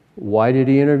 Why did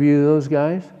he interview those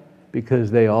guys?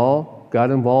 Because they all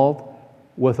got involved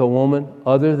with a woman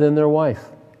other than their wife.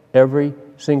 Every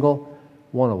single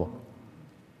one of them.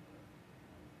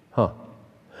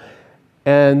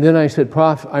 And then I said,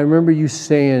 Prof, I remember you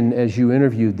saying as you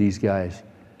interviewed these guys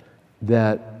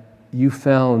that you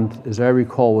found, as I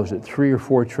recall, was it 3 or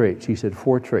 4 traits? He said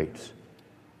 4 traits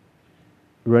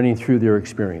running through their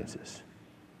experiences.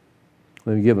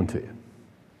 Let me give them to you.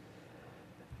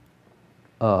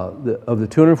 Of the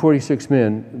 246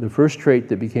 men, the first trait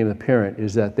that became apparent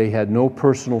is that they had no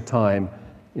personal time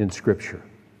in Scripture.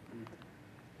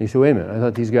 You say, wait a minute, I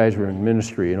thought these guys were in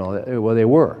ministry and all that. Well, they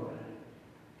were.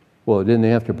 Well, didn't they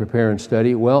have to prepare and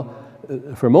study? Well,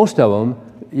 for most of them,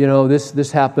 you know,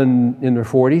 this happened in their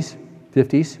 40s,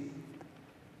 50s.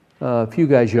 A few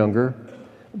guys younger.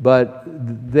 But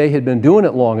they had been doing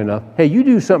it long enough. Hey, you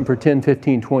do something for 10,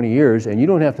 15, 20 years, and you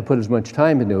don't have to put as much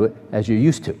time into it as you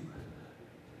used to.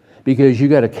 Because you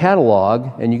got a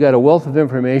catalog, and you got a wealth of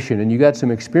information, and you got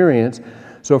some experience.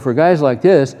 So for guys like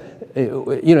this,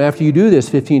 you know, after you do this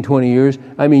 15, 20 years,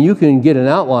 I mean, you can get an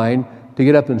outline to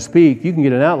get up and speak. You can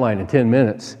get an outline in 10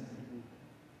 minutes.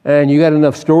 And you got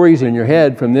enough stories in your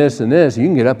head from this and this, you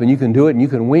can get up and you can do it and you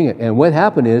can wing it. And what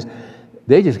happened is,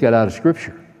 they just got out of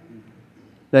Scripture.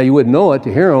 Now, you wouldn't know it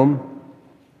to hear them.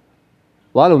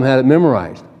 A lot of them had it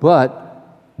memorized. But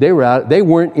they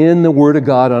weren't in the Word of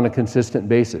God on a consistent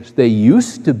basis. They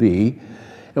used to be.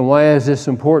 And why is this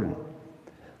important?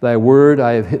 Thy word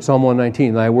I have hid, Psalm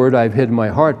 119, thy word I have hid in my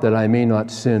heart that I may not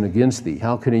sin against thee.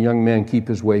 How can a young man keep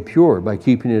his way pure? By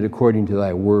keeping it according to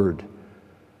thy word.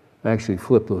 I actually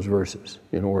flipped those verses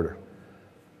in order.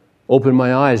 Open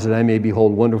my eyes that I may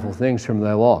behold wonderful things from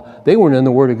thy law. They weren't in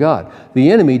the Word of God.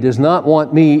 The enemy does not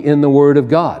want me in the Word of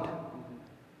God.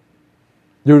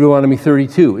 Deuteronomy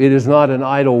 32, it is not an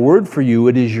idle word for you,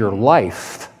 it is your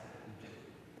life.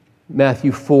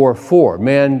 Matthew 4:4,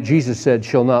 man, Jesus said,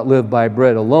 shall not live by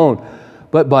bread alone,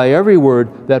 but by every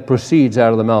word that proceeds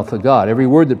out of the mouth of God. Every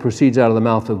word that proceeds out of the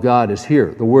mouth of God is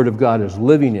here. The Word of God is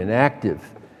living and active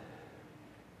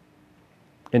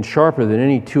and sharper than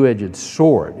any two-edged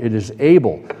sword. It is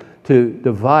able to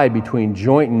divide between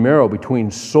joint and marrow, between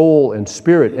soul and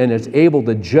spirit, and it's able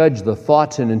to judge the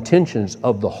thoughts and intentions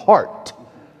of the heart.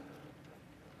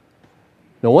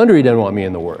 No wonder he doesn't want me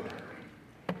in the Word.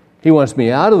 He wants me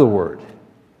out of the Word.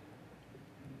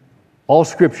 All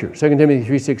Scripture, 2 Timothy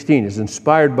 3:16, is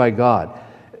inspired by God,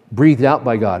 breathed out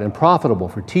by God, and profitable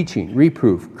for teaching,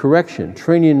 reproof, correction,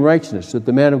 training in righteousness, that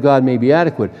the man of God may be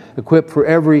adequate, equipped for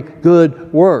every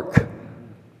good work.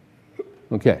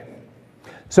 Okay.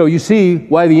 So you see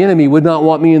why the enemy would not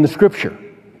want me in the Scripture.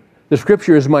 The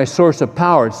Scripture is my source of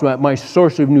power. It's my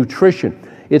source of nutrition.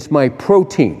 It's my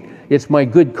protein. It's my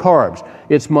good carbs.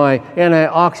 It's my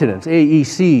antioxidants, A, E,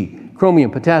 C,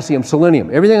 chromium, potassium, selenium.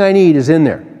 Everything I need is in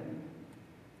there.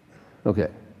 Okay.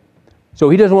 So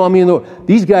he doesn't want me in the Word.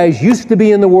 These guys used to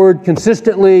be in the Word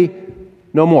consistently,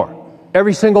 no more.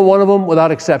 Every single one of them, without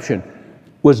exception,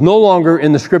 was no longer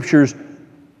in the Scriptures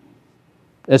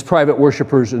as private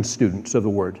worshipers and students of the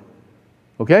Word.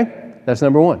 Okay? That's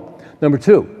number one. Number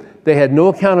two, they had no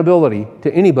accountability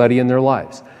to anybody in their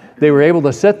lives. They were able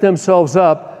to set themselves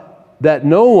up that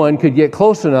no one could get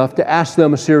close enough to ask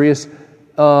them a serious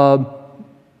probing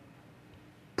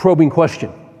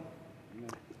question.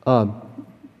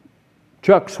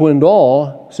 Chuck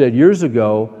Swindoll said years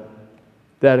ago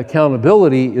that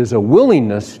accountability is a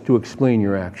willingness to explain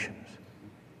your actions.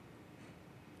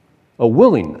 A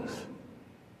willingness.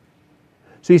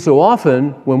 See, so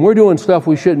often when we're doing stuff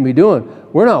we shouldn't be doing,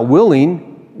 we're not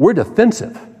willing, we're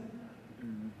defensive.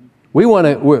 We got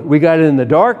it in the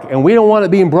dark, and we don't want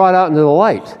it being brought out into the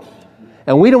light.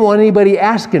 And we don't want anybody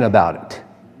asking about it.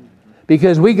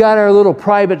 Because we got our little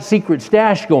private secret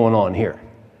stash going on here.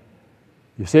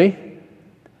 You see?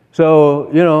 So,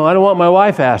 I don't want my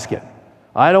wife asking.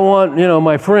 I don't want,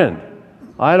 my friend.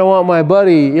 I don't want my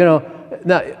buddy,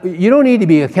 Now, you don't need to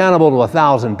be accountable to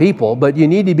 1,000 people, but you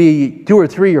need to be 2 or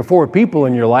 3 or 4 people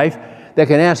in your life that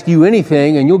can ask you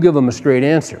anything, and you'll give them a straight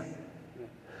answer.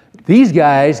 These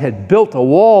guys had built a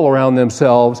wall around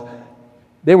themselves.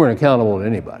 They weren't accountable to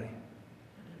anybody.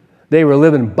 They were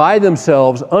living by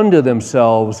themselves, unto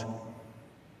themselves,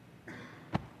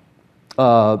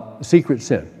 secret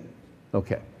sin.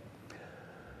 Okay.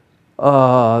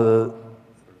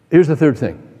 Here's the third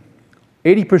thing.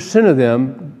 80% of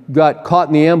them got caught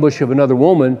in the ambush of another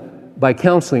woman by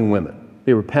counseling women.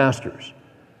 They were pastors.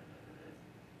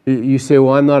 You say,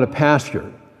 well, I'm not a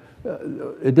pastor.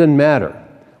 It doesn't matter.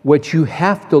 What you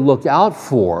have to look out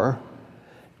for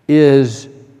is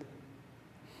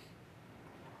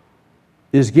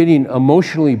getting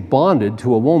emotionally bonded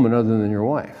to a woman other than your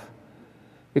wife.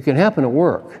 It can happen at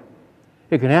work.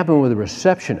 It can happen with a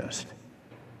receptionist.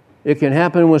 It can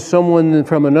happen with someone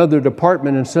from another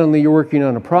department, and suddenly you're working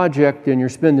on a project and you're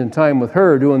spending time with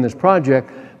her doing this project,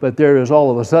 but there is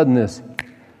all of a sudden this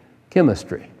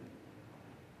chemistry.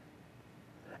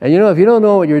 And if you don't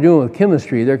know what you're doing with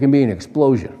chemistry, there can be an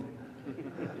explosion.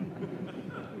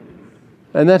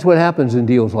 And that's what happens in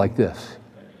deals like this.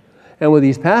 And with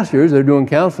these pastors, they're doing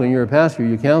counseling. You're a pastor,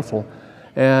 you counsel.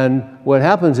 And what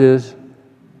happens is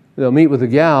they'll meet with a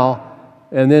gal,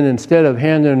 and then instead of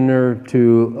handing her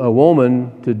to a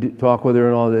woman to talk with her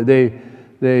and all that,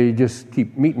 they just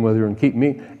keep meeting with her and keep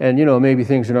meeting. And, maybe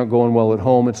things are not going well at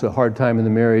home. It's a hard time in the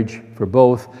marriage for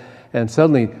both. And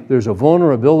suddenly there's a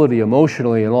vulnerability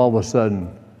emotionally, and all of a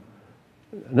sudden,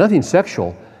 nothing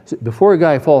sexual. Before a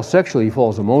guy falls sexually, he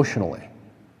falls emotionally.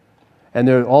 And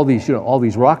there are all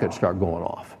these rockets start going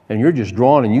off. And you're just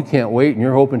drawn and you can't wait, and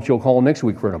you're hoping she'll call next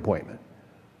week for an appointment.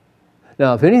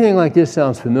 Now, if anything like this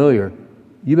sounds familiar,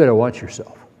 you better watch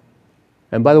yourself.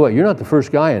 And by the way, you're not the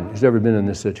first guy who's ever been in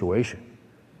this situation.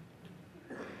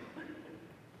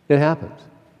 It happens.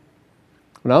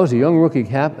 When I was a young rookie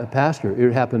pastor,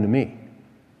 it happened to me.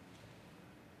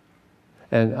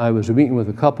 And I was meeting with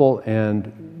a couple,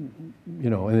 and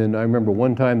then I remember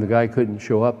one time the guy couldn't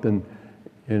show up, and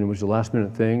it was a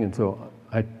last-minute thing, and so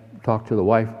I talked to the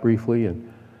wife briefly,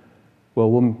 and,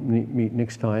 well, we'll meet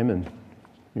next time, and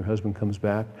your husband comes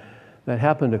back. That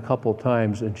happened a couple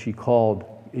times, and she called.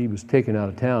 He was taken out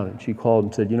of town, and she called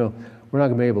and said, we're not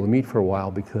going to be able to meet for a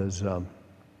while because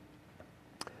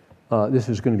this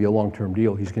is going to be a long-term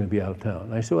deal. He's going to be out of town.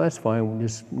 And I said, well, that's fine. We'll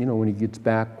just, when he gets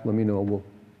back, let me know.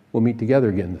 We'll meet together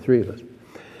again, the three of us.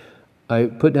 I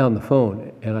put down the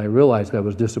phone, and I realized I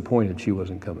was disappointed she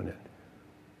wasn't coming in.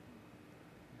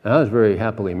 And I was very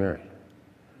happily married,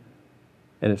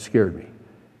 and it scared me.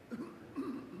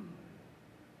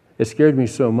 It scared me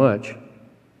so much,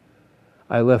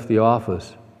 I left the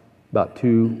office about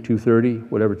 2:30,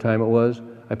 whatever time it was.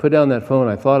 I put down that phone,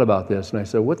 I thought about this, and I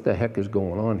said, what the heck is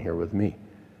going on here with me?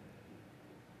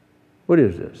 What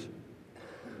is this?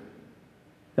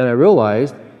 And I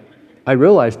realized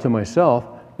to myself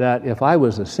that if I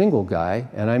was a single guy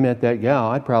and I met that gal,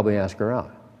 I'd probably ask her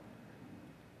out.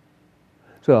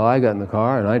 So I got in the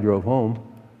car and I drove home,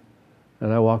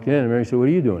 and I walked in, and Mary said, what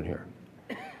are you doing here?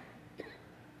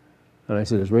 And I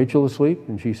said, is Rachel asleep?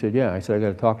 And she said, yeah. I said, I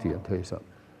got to talk to you. I'll tell you something.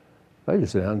 I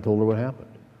just sat down and told her what happened.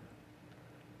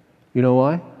 You know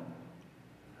why?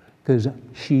 Because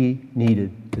she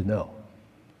needed to know.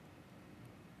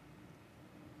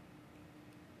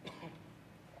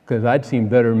 Because I'd seen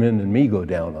better men than me go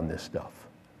down on this stuff.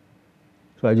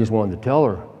 So I just wanted to tell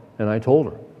her, and I told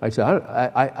her. I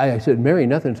said, Mary,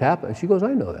 nothing's happened. She goes,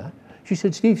 I know that. She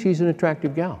said, Steve, she's an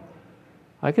attractive gal.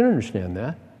 I can understand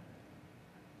that.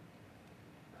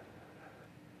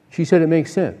 She said, it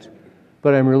makes sense,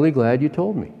 but I'm really glad you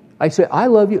told me. I said, I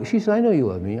love you. She said, I know you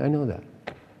love me. I know that.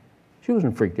 She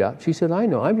wasn't freaked out. She said, I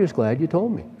know. I'm just glad you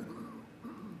told me.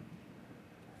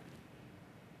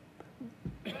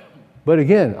 But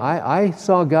again, I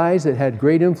saw guys that had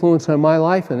great influence on my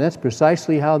life, and that's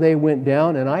precisely how they went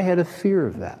down, and I had a fear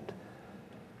of that.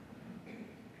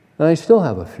 And I still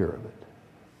have a fear of it.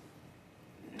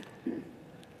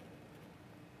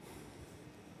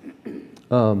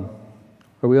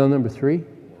 Are we on number 3?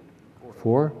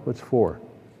 4? What's 4?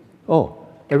 Oh,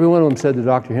 every one of them said to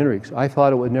Dr. Hendricks, I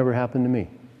thought it would never happen to me.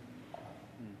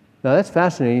 Now that's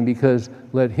fascinating, because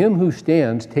let him who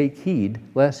stands take heed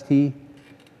lest he...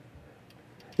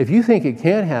 If you think it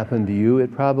can't happen to you,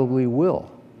 it probably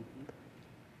will.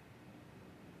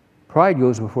 Pride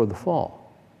goes before the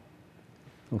fall.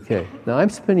 Okay, now I'm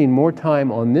spending more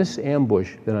time on this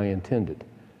ambush than I intended.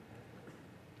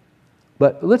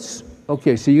 But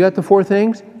okay, so you got the 4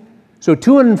 things? So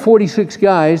 246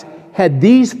 guys had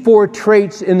these 4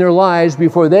 traits in their lives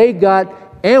before they got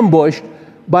ambushed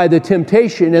by the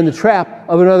temptation and the trap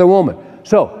of another woman.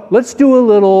 So let's do a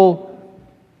little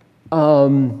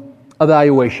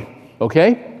evaluation,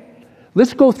 okay?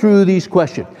 Let's go through these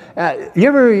questions. You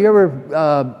ever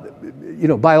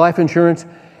buy life insurance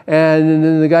And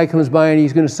then the guy comes by and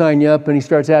he's going to sign you up, and he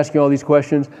starts asking all these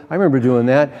questions. I remember doing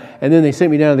that. And then they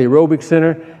sent me down to the aerobics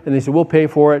center, and they said, we'll pay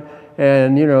for it.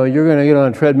 And, you're going to get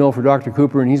on a treadmill for Dr.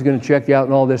 Cooper, and he's going to check you out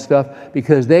and all this stuff,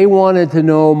 because they wanted to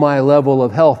know my level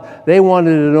of health. They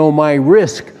wanted to know my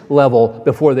risk level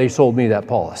before they sold me that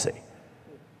policy.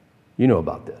 You know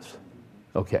about this.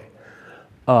 Okay.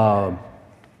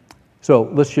 So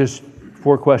let's just,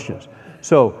 4 questions.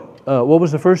 So what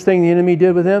was the first thing the enemy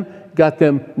did with them? Got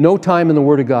them no time in the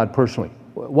Word of God personally.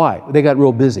 Why? They got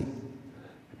real busy.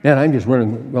 Man, I'm just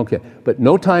running, okay. But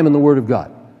no time in the Word of God.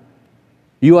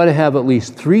 You ought to have at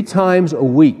least 3 times a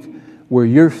week where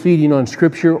you're feeding on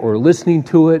Scripture or listening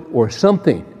to it or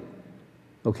something.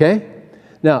 Okay?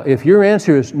 Now, if your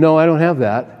answer is, no, I don't have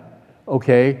that,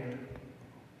 okay,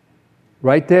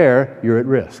 right there, you're at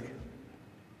risk.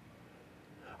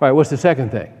 All right, what's the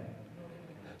second thing?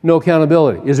 No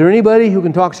accountability. Is there anybody who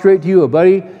can talk straight to you, a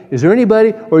buddy? Is there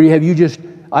anybody, or have you just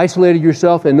isolated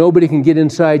yourself and nobody can get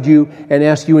inside you and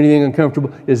ask you anything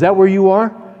uncomfortable? Is that where you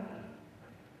are?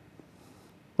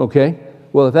 Okay.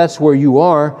 Well, if that's where you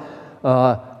are,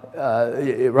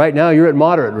 right now you're at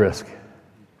moderate risk.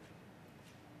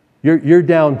 You're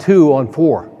down 2 on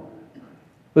 4.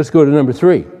 Let's go to number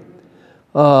 3.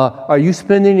 Are you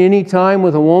spending any time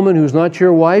with a woman who's not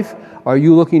your wife? Are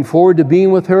you looking forward to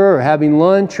being with her, or having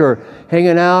lunch, or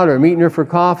hanging out, or meeting her for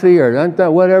coffee, or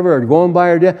whatever, or going by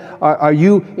her day? Are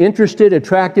you interested,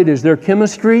 attracted? Is there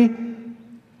chemistry?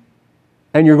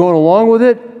 And you're going along with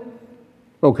it?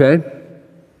 Okay.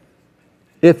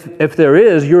 If there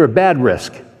is, you're at bad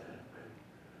risk.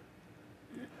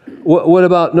 What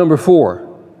about number 4?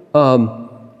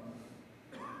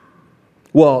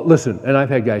 Well, listen, and I've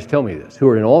had guys tell me this, who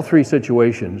are in all 3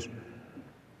 situations.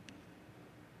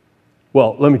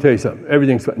 Well, let me tell you something.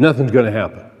 Nothing's going to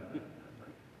happen.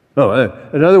 No,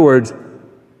 in other words,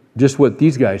 just what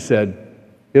these guys said,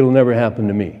 it'll never happen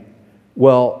to me.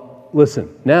 Well,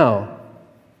 listen, now,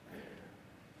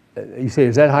 you say,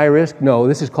 is that high risk? No,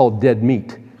 this is called dead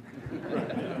meat.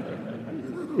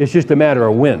 It's just a matter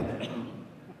of when.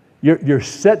 You're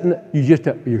set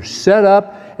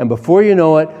up, and before you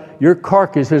know it, your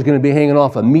carcass is going to be hanging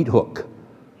off a meat hook.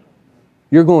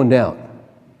 You're going down.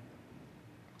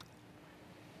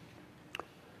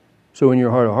 So in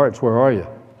your heart of hearts, where are you?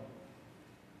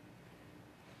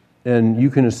 And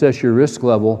you can assess your risk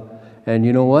level, and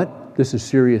you know what? This is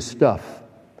serious stuff.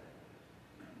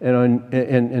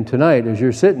 And tonight, as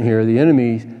you're sitting here, the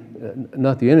enemy,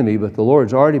 not the enemy, but the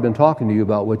Lord's already been talking to you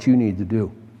about what you need to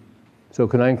do. So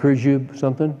can I encourage you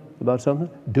about something?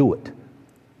 Do it.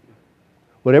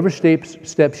 Whatever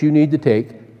steps you need to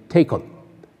take them.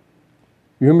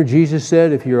 You remember Jesus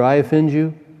said, if your eye offends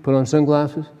you, put on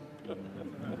sunglasses?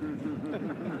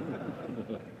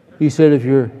 He said, if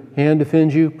your hand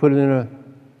offends you, put it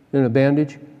in a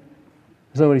bandage.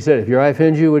 Somebody said, if your eye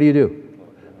offends you, what do you do?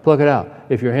 Pluck it out.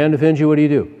 If your hand offends you, what do you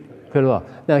do? Cut it off.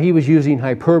 Now, he was using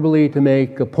hyperbole to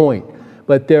make a point.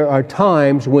 But there are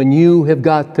times when you have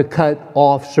got to cut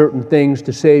off certain things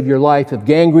to save your life. If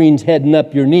gangrene's heading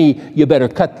up your knee, you better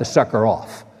cut the sucker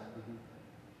off.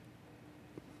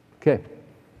 Okay.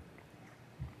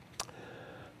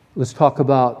 Let's talk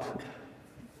about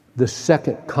the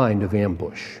second kind of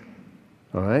ambush.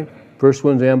 All right? First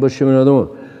one's ambush of another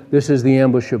one. This is the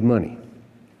ambush of money.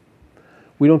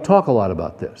 We don't talk a lot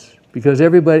about this because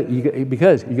you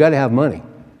got to have money.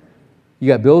 You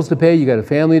got bills to pay, you got a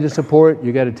family to support,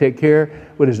 you got to take care.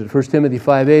 What is it, 1 Timothy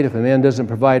 5:8, if a man doesn't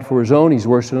provide for his own, he's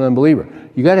worse than an unbeliever.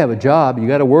 You got to have a job, you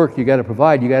got to work, you got to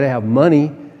provide, you got to have money.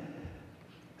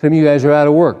 Some of you guys are out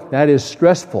of work. That is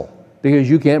stressful because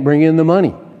you can't bring in the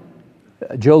money.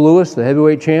 Joe Louis, the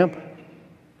heavyweight champ,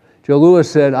 Joe Louis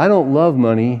said, I don't love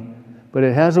money, but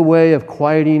it has a way of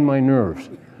quieting my nerves.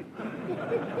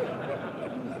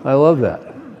 I love that.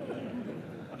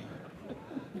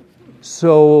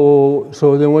 So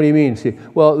then what do you mean? See,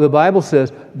 well, the Bible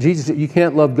says, Jesus said, you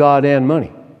can't love God and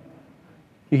money.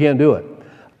 You can't do it.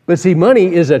 But see,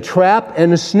 money is a trap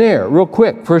and a snare. Real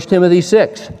quick, 1 Timothy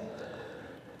 6.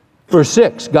 Verse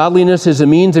 6, godliness is a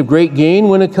means of great gain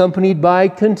when accompanied by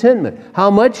contentment.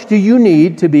 How much do you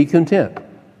need to be content?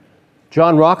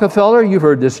 John Rockefeller, you've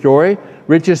heard this story,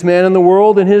 richest man in the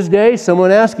world in his day. Someone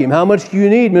asked him, how much do you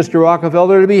need, Mr.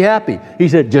 Rockefeller, to be happy? He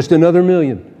said, just another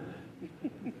million.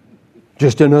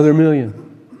 Just another million.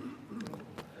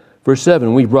 Verse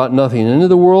 7, we brought nothing into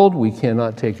the world. We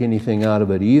cannot take anything out of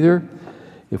it either.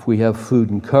 If we have food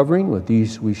and covering, with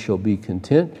these we shall be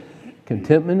content.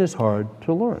 Contentment is hard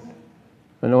to learn.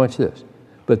 And watch this.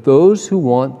 But those who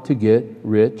want to get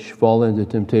rich fall into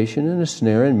temptation and a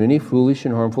snare and many foolish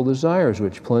and harmful desires,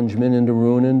 which plunge men into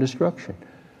ruin and destruction.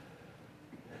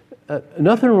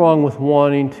 nothing wrong with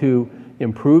wanting to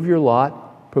improve your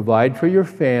lot, provide for your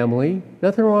family.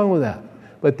 Nothing wrong with that.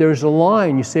 But there's a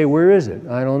line. You say, where is it?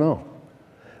 I don't know.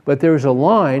 But there's a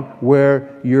line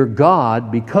where your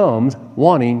God becomes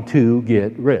wanting to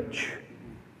get rich.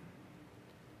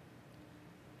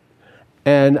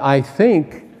 And I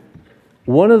think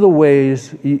one of the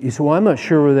ways, you say, well, I'm not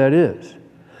sure where that is.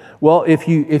 Well,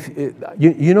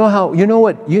 you know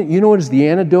what is the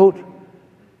antidote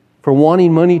for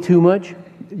wanting money too much?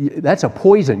 That's a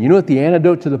poison. You know what the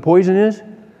antidote to the poison is?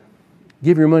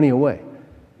 Give your money away.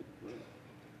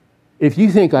 If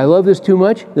you think I love this too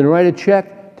much, then write a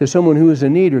check to someone who is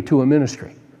in need or to a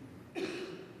ministry.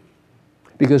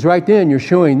 Because right then you're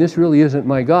showing this really isn't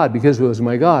my God. Because if it was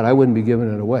my God, I wouldn't be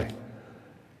giving it away.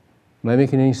 Am I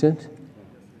making any sense?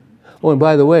 Oh, and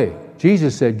by the way,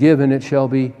 Jesus said, give and it shall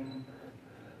be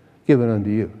given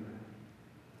unto you.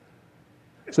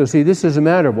 So see, this is a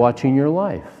matter of watching your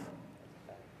life.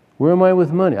 Where am I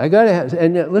with money? I got to have,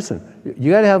 and listen,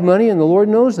 you got to have money, and the Lord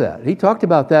knows that. He talked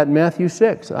about that in Matthew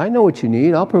 6. I know what you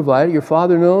need. I'll provide it. Your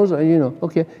Father knows.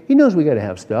 Okay. He knows we got to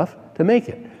have stuff to make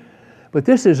it. But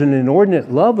this is an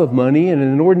inordinate love of money and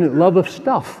an inordinate love of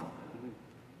stuff.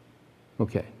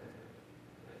 Okay.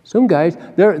 Some guys,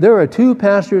 there are 2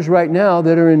 pastors right now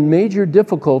that are in major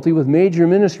difficulty with major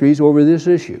ministries over this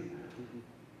issue.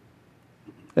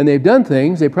 And they've done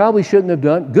things they probably shouldn't have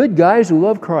done. Good guys who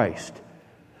love Christ.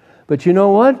 But you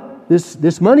know what?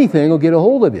 This money thing will get a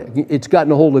hold of you. It's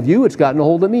gotten a hold of you. It's gotten a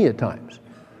hold of me at times.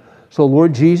 So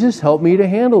Lord Jesus, help me to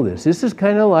handle this. This is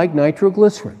kind of like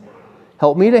nitroglycerin.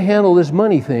 Help me to handle this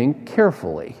money thing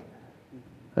carefully.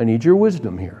 I need your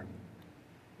wisdom here.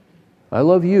 I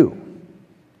love you.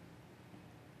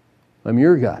 I'm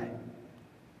your guy.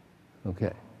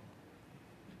 Okay.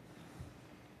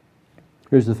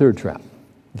 Here's the third trap,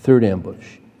 the third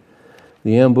ambush.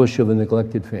 The ambush of a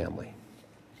neglected family.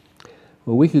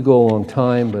 Well, we could go a long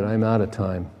time, but I'm out of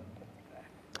time.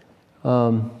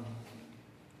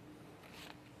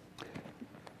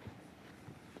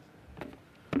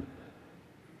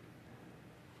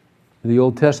 The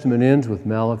Old Testament ends with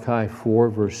Malachi 4,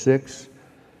 verse 6.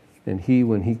 And he,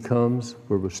 when he comes,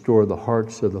 will restore the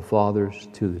hearts of the fathers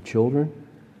to the children,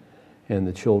 and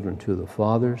the children to the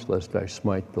fathers, lest I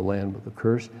smite the land with a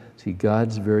curse. See,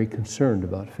 God's very concerned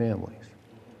about families.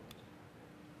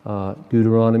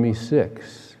 Deuteronomy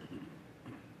 6.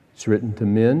 It's written to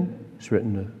men, it's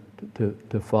written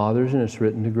to fathers, and it's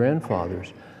written to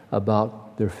grandfathers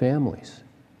about their families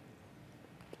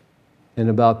and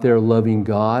about their loving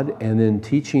God and then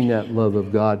teaching that love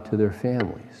of God to their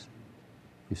families.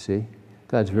 You see?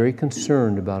 God's very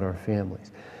concerned about our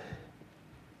families.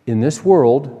 In this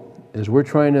world, as we're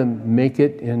trying to make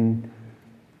it and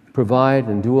provide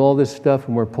and do all this stuff,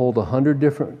 and we're pulled 100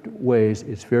 different ways,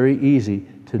 it's very easy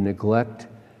to neglect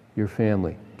your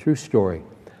family. True story.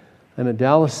 I'm at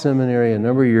Dallas Seminary a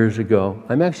number of years ago.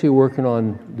 I'm actually working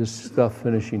on this stuff,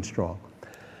 Finishing Strong.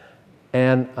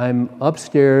 And I'm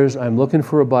upstairs, I'm looking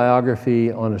for a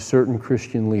biography on a certain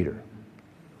Christian leader.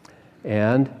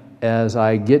 And as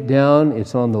I get down,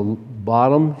 it's on the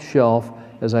bottom shelf.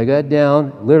 As I got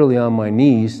down, literally on my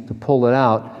knees to pull it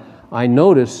out, I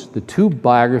noticed the 2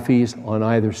 biographies on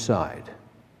either side.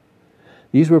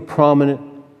 These were prominent.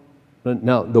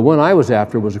 Now, the one I was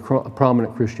after was a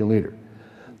prominent Christian leader.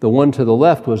 The one to the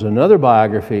left was another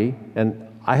biography, and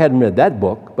I hadn't read that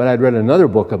book, but I'd read another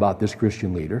book about this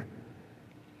Christian leader.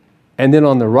 And then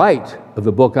on the right of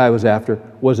the book I was after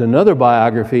was another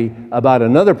biography about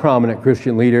another prominent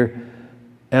Christian leader.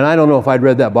 And I don't know if I'd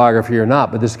read that biography or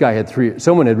not, but this guy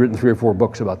someone had written 3 or 4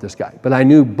 books about this guy. But I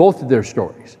knew both of their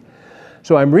stories.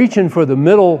 So I'm reaching for the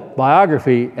middle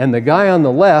biography, and the guy on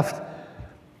the left,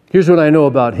 here's what I know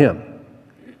about him.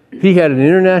 He had an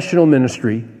international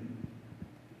ministry.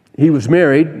 He was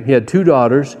married. He had 2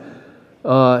 daughters.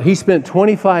 He spent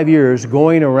 25 years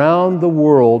going around the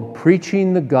world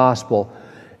preaching the gospel.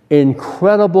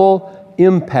 Incredible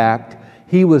impact.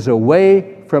 He was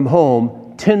away from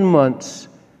home 10 months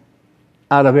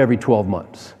out of every 12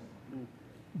 months,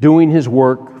 doing his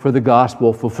work for the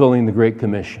gospel, fulfilling the Great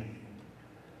Commission.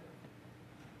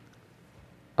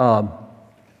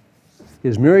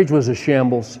 His marriage was a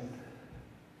shambles.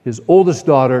 His oldest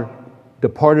daughter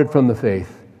departed from the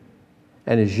faith,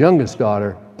 and his youngest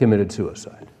daughter committed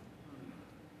suicide.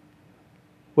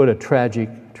 What a tragic,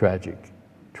 tragic,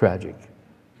 tragic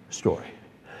story.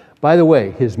 By the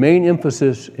way, his main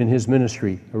emphasis in his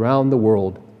ministry around the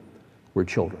world were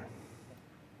children.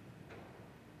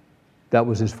 That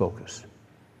was his focus.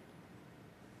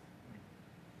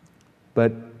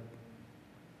 But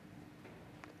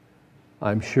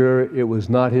I'm sure it was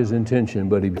not his intention,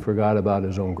 but he forgot about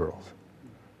his own girls.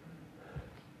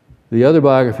 The other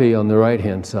biography on the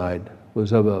right-hand side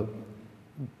was of a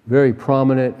very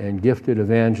prominent and gifted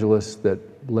evangelist that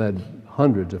led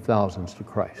hundreds of thousands to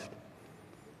Christ.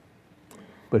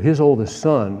 But his oldest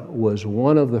son was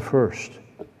one of the first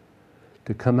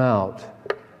to come out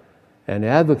and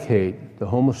advocate the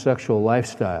homosexual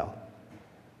lifestyle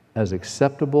as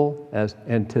acceptable as,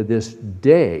 and to this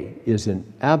day is in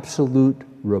absolute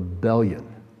rebellion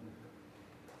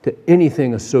to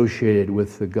anything associated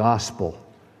with the gospel.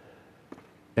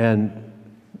 And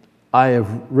I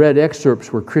have read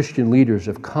excerpts where Christian leaders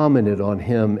have commented on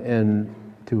him, and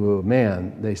to a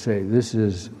man, they say this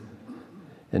is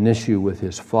an issue with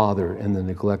his father and the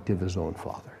neglect of his own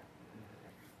father,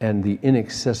 and the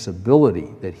inaccessibility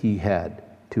that he had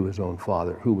to his own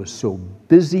father, who was so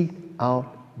busy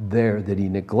out there that he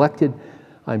neglected,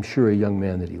 I'm sure, a young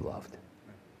man that he loved.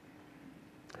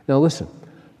 Now listen,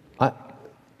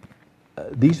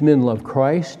 these men love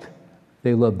Christ,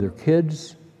 they love their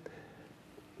kids.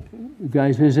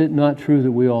 Guys, is it not true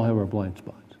that we all have our blind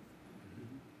spots?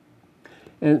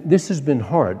 And this has been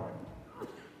hard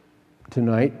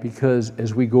tonight because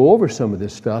as we go over some of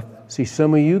this stuff, see,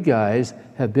 some of you guys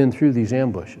have been through these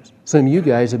ambushes. Some of you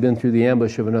guys have been through the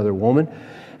ambush of another woman,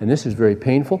 and this is very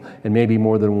painful, and maybe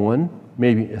more than one,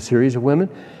 maybe a series of women,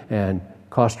 and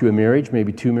cost you a marriage,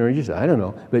 maybe 2 marriages, I don't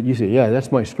know. But you say, yeah,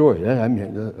 that's my story.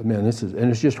 Man, this is, and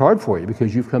it's just hard for you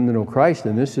because you've come to know Christ,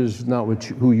 and this is not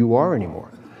who you are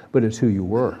anymore, but it's who you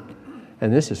were.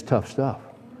 And this is tough stuff.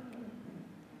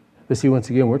 But see, once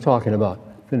again, we're talking about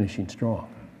finishing strong.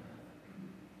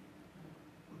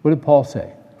 What did Paul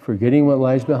say? Forgetting what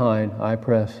lies behind, I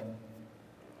press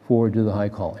forward to the high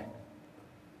calling.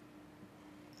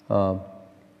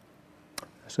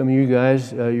 Some of you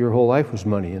guys, your whole life was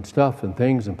money and stuff and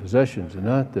things and possessions and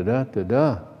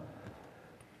da-da-da-da-da.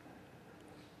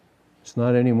 It's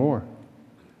not anymore.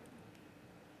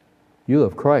 You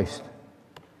love Christ,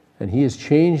 and He has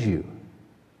changed you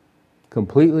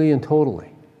completely and totally.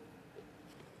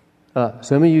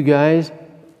 Some of you guys,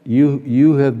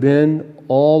 you have been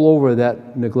all over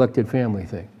that neglected family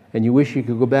thing, and you wish you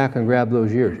could go back and grab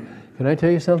those years. Can I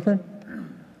tell you something?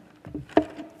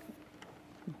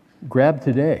 Grab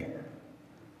today.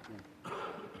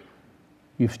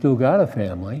 You've still got a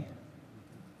family.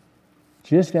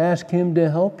 Just ask Him to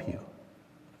help you.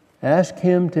 Ask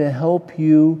Him to help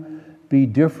you be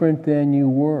different than you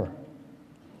were.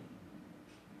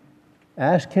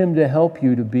 Ask Him to help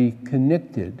you to be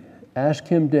connected. Ask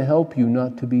Him to help you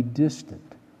not to be distant.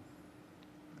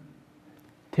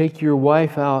 Take your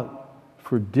wife out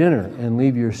for dinner and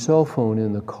leave your cell phone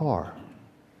in the car.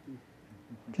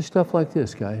 Just stuff like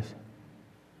this, guys.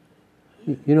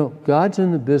 You know, God's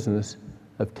in the business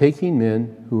of taking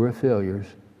men who are failures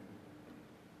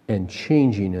and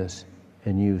changing us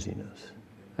and using us.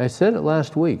 I said it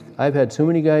last week. I've had so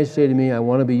many guys say to me, I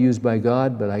want to be used by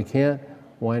God, but I can't.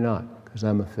 Why not? Because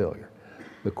I'm a failure.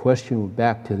 The question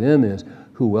back to them is,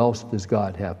 who else does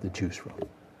God have to choose from?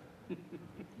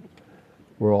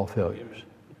 We're all failures.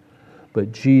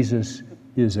 But Jesus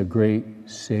is a great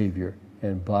Savior,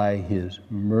 and by His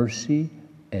mercy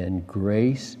and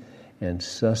grace and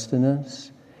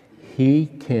sustenance, He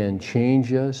can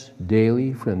change us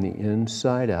daily from the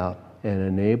inside out and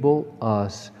enable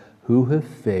us who have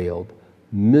failed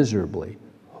miserably,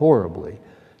 horribly,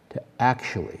 to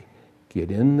actually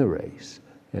get in the race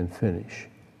and finish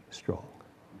strong.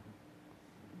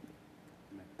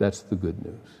 That's the good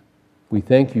news. We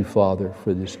thank You, Father,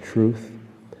 for this truth.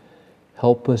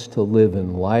 Help us to live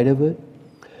in light of it.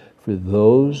 For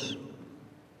those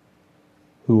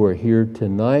who are here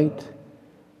tonight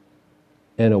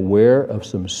and aware of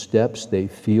some steps they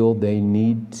feel they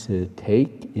need to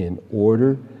take in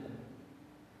order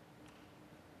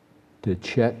to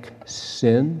check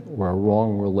sin or a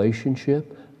wrong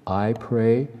relationship, I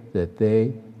pray that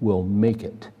they will make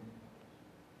it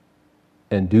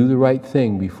and do the right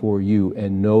thing before You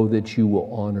and know that You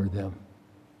will honor them.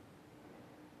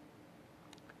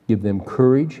 Give them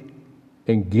courage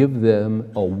and give them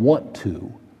a want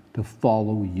to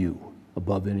follow You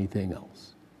above anything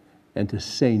else and to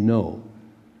say no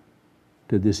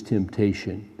to this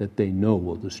temptation that they know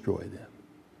will destroy them.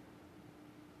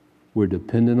 We're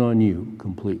dependent on You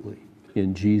completely.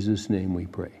 In Jesus' name we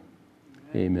pray.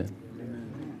 Amen.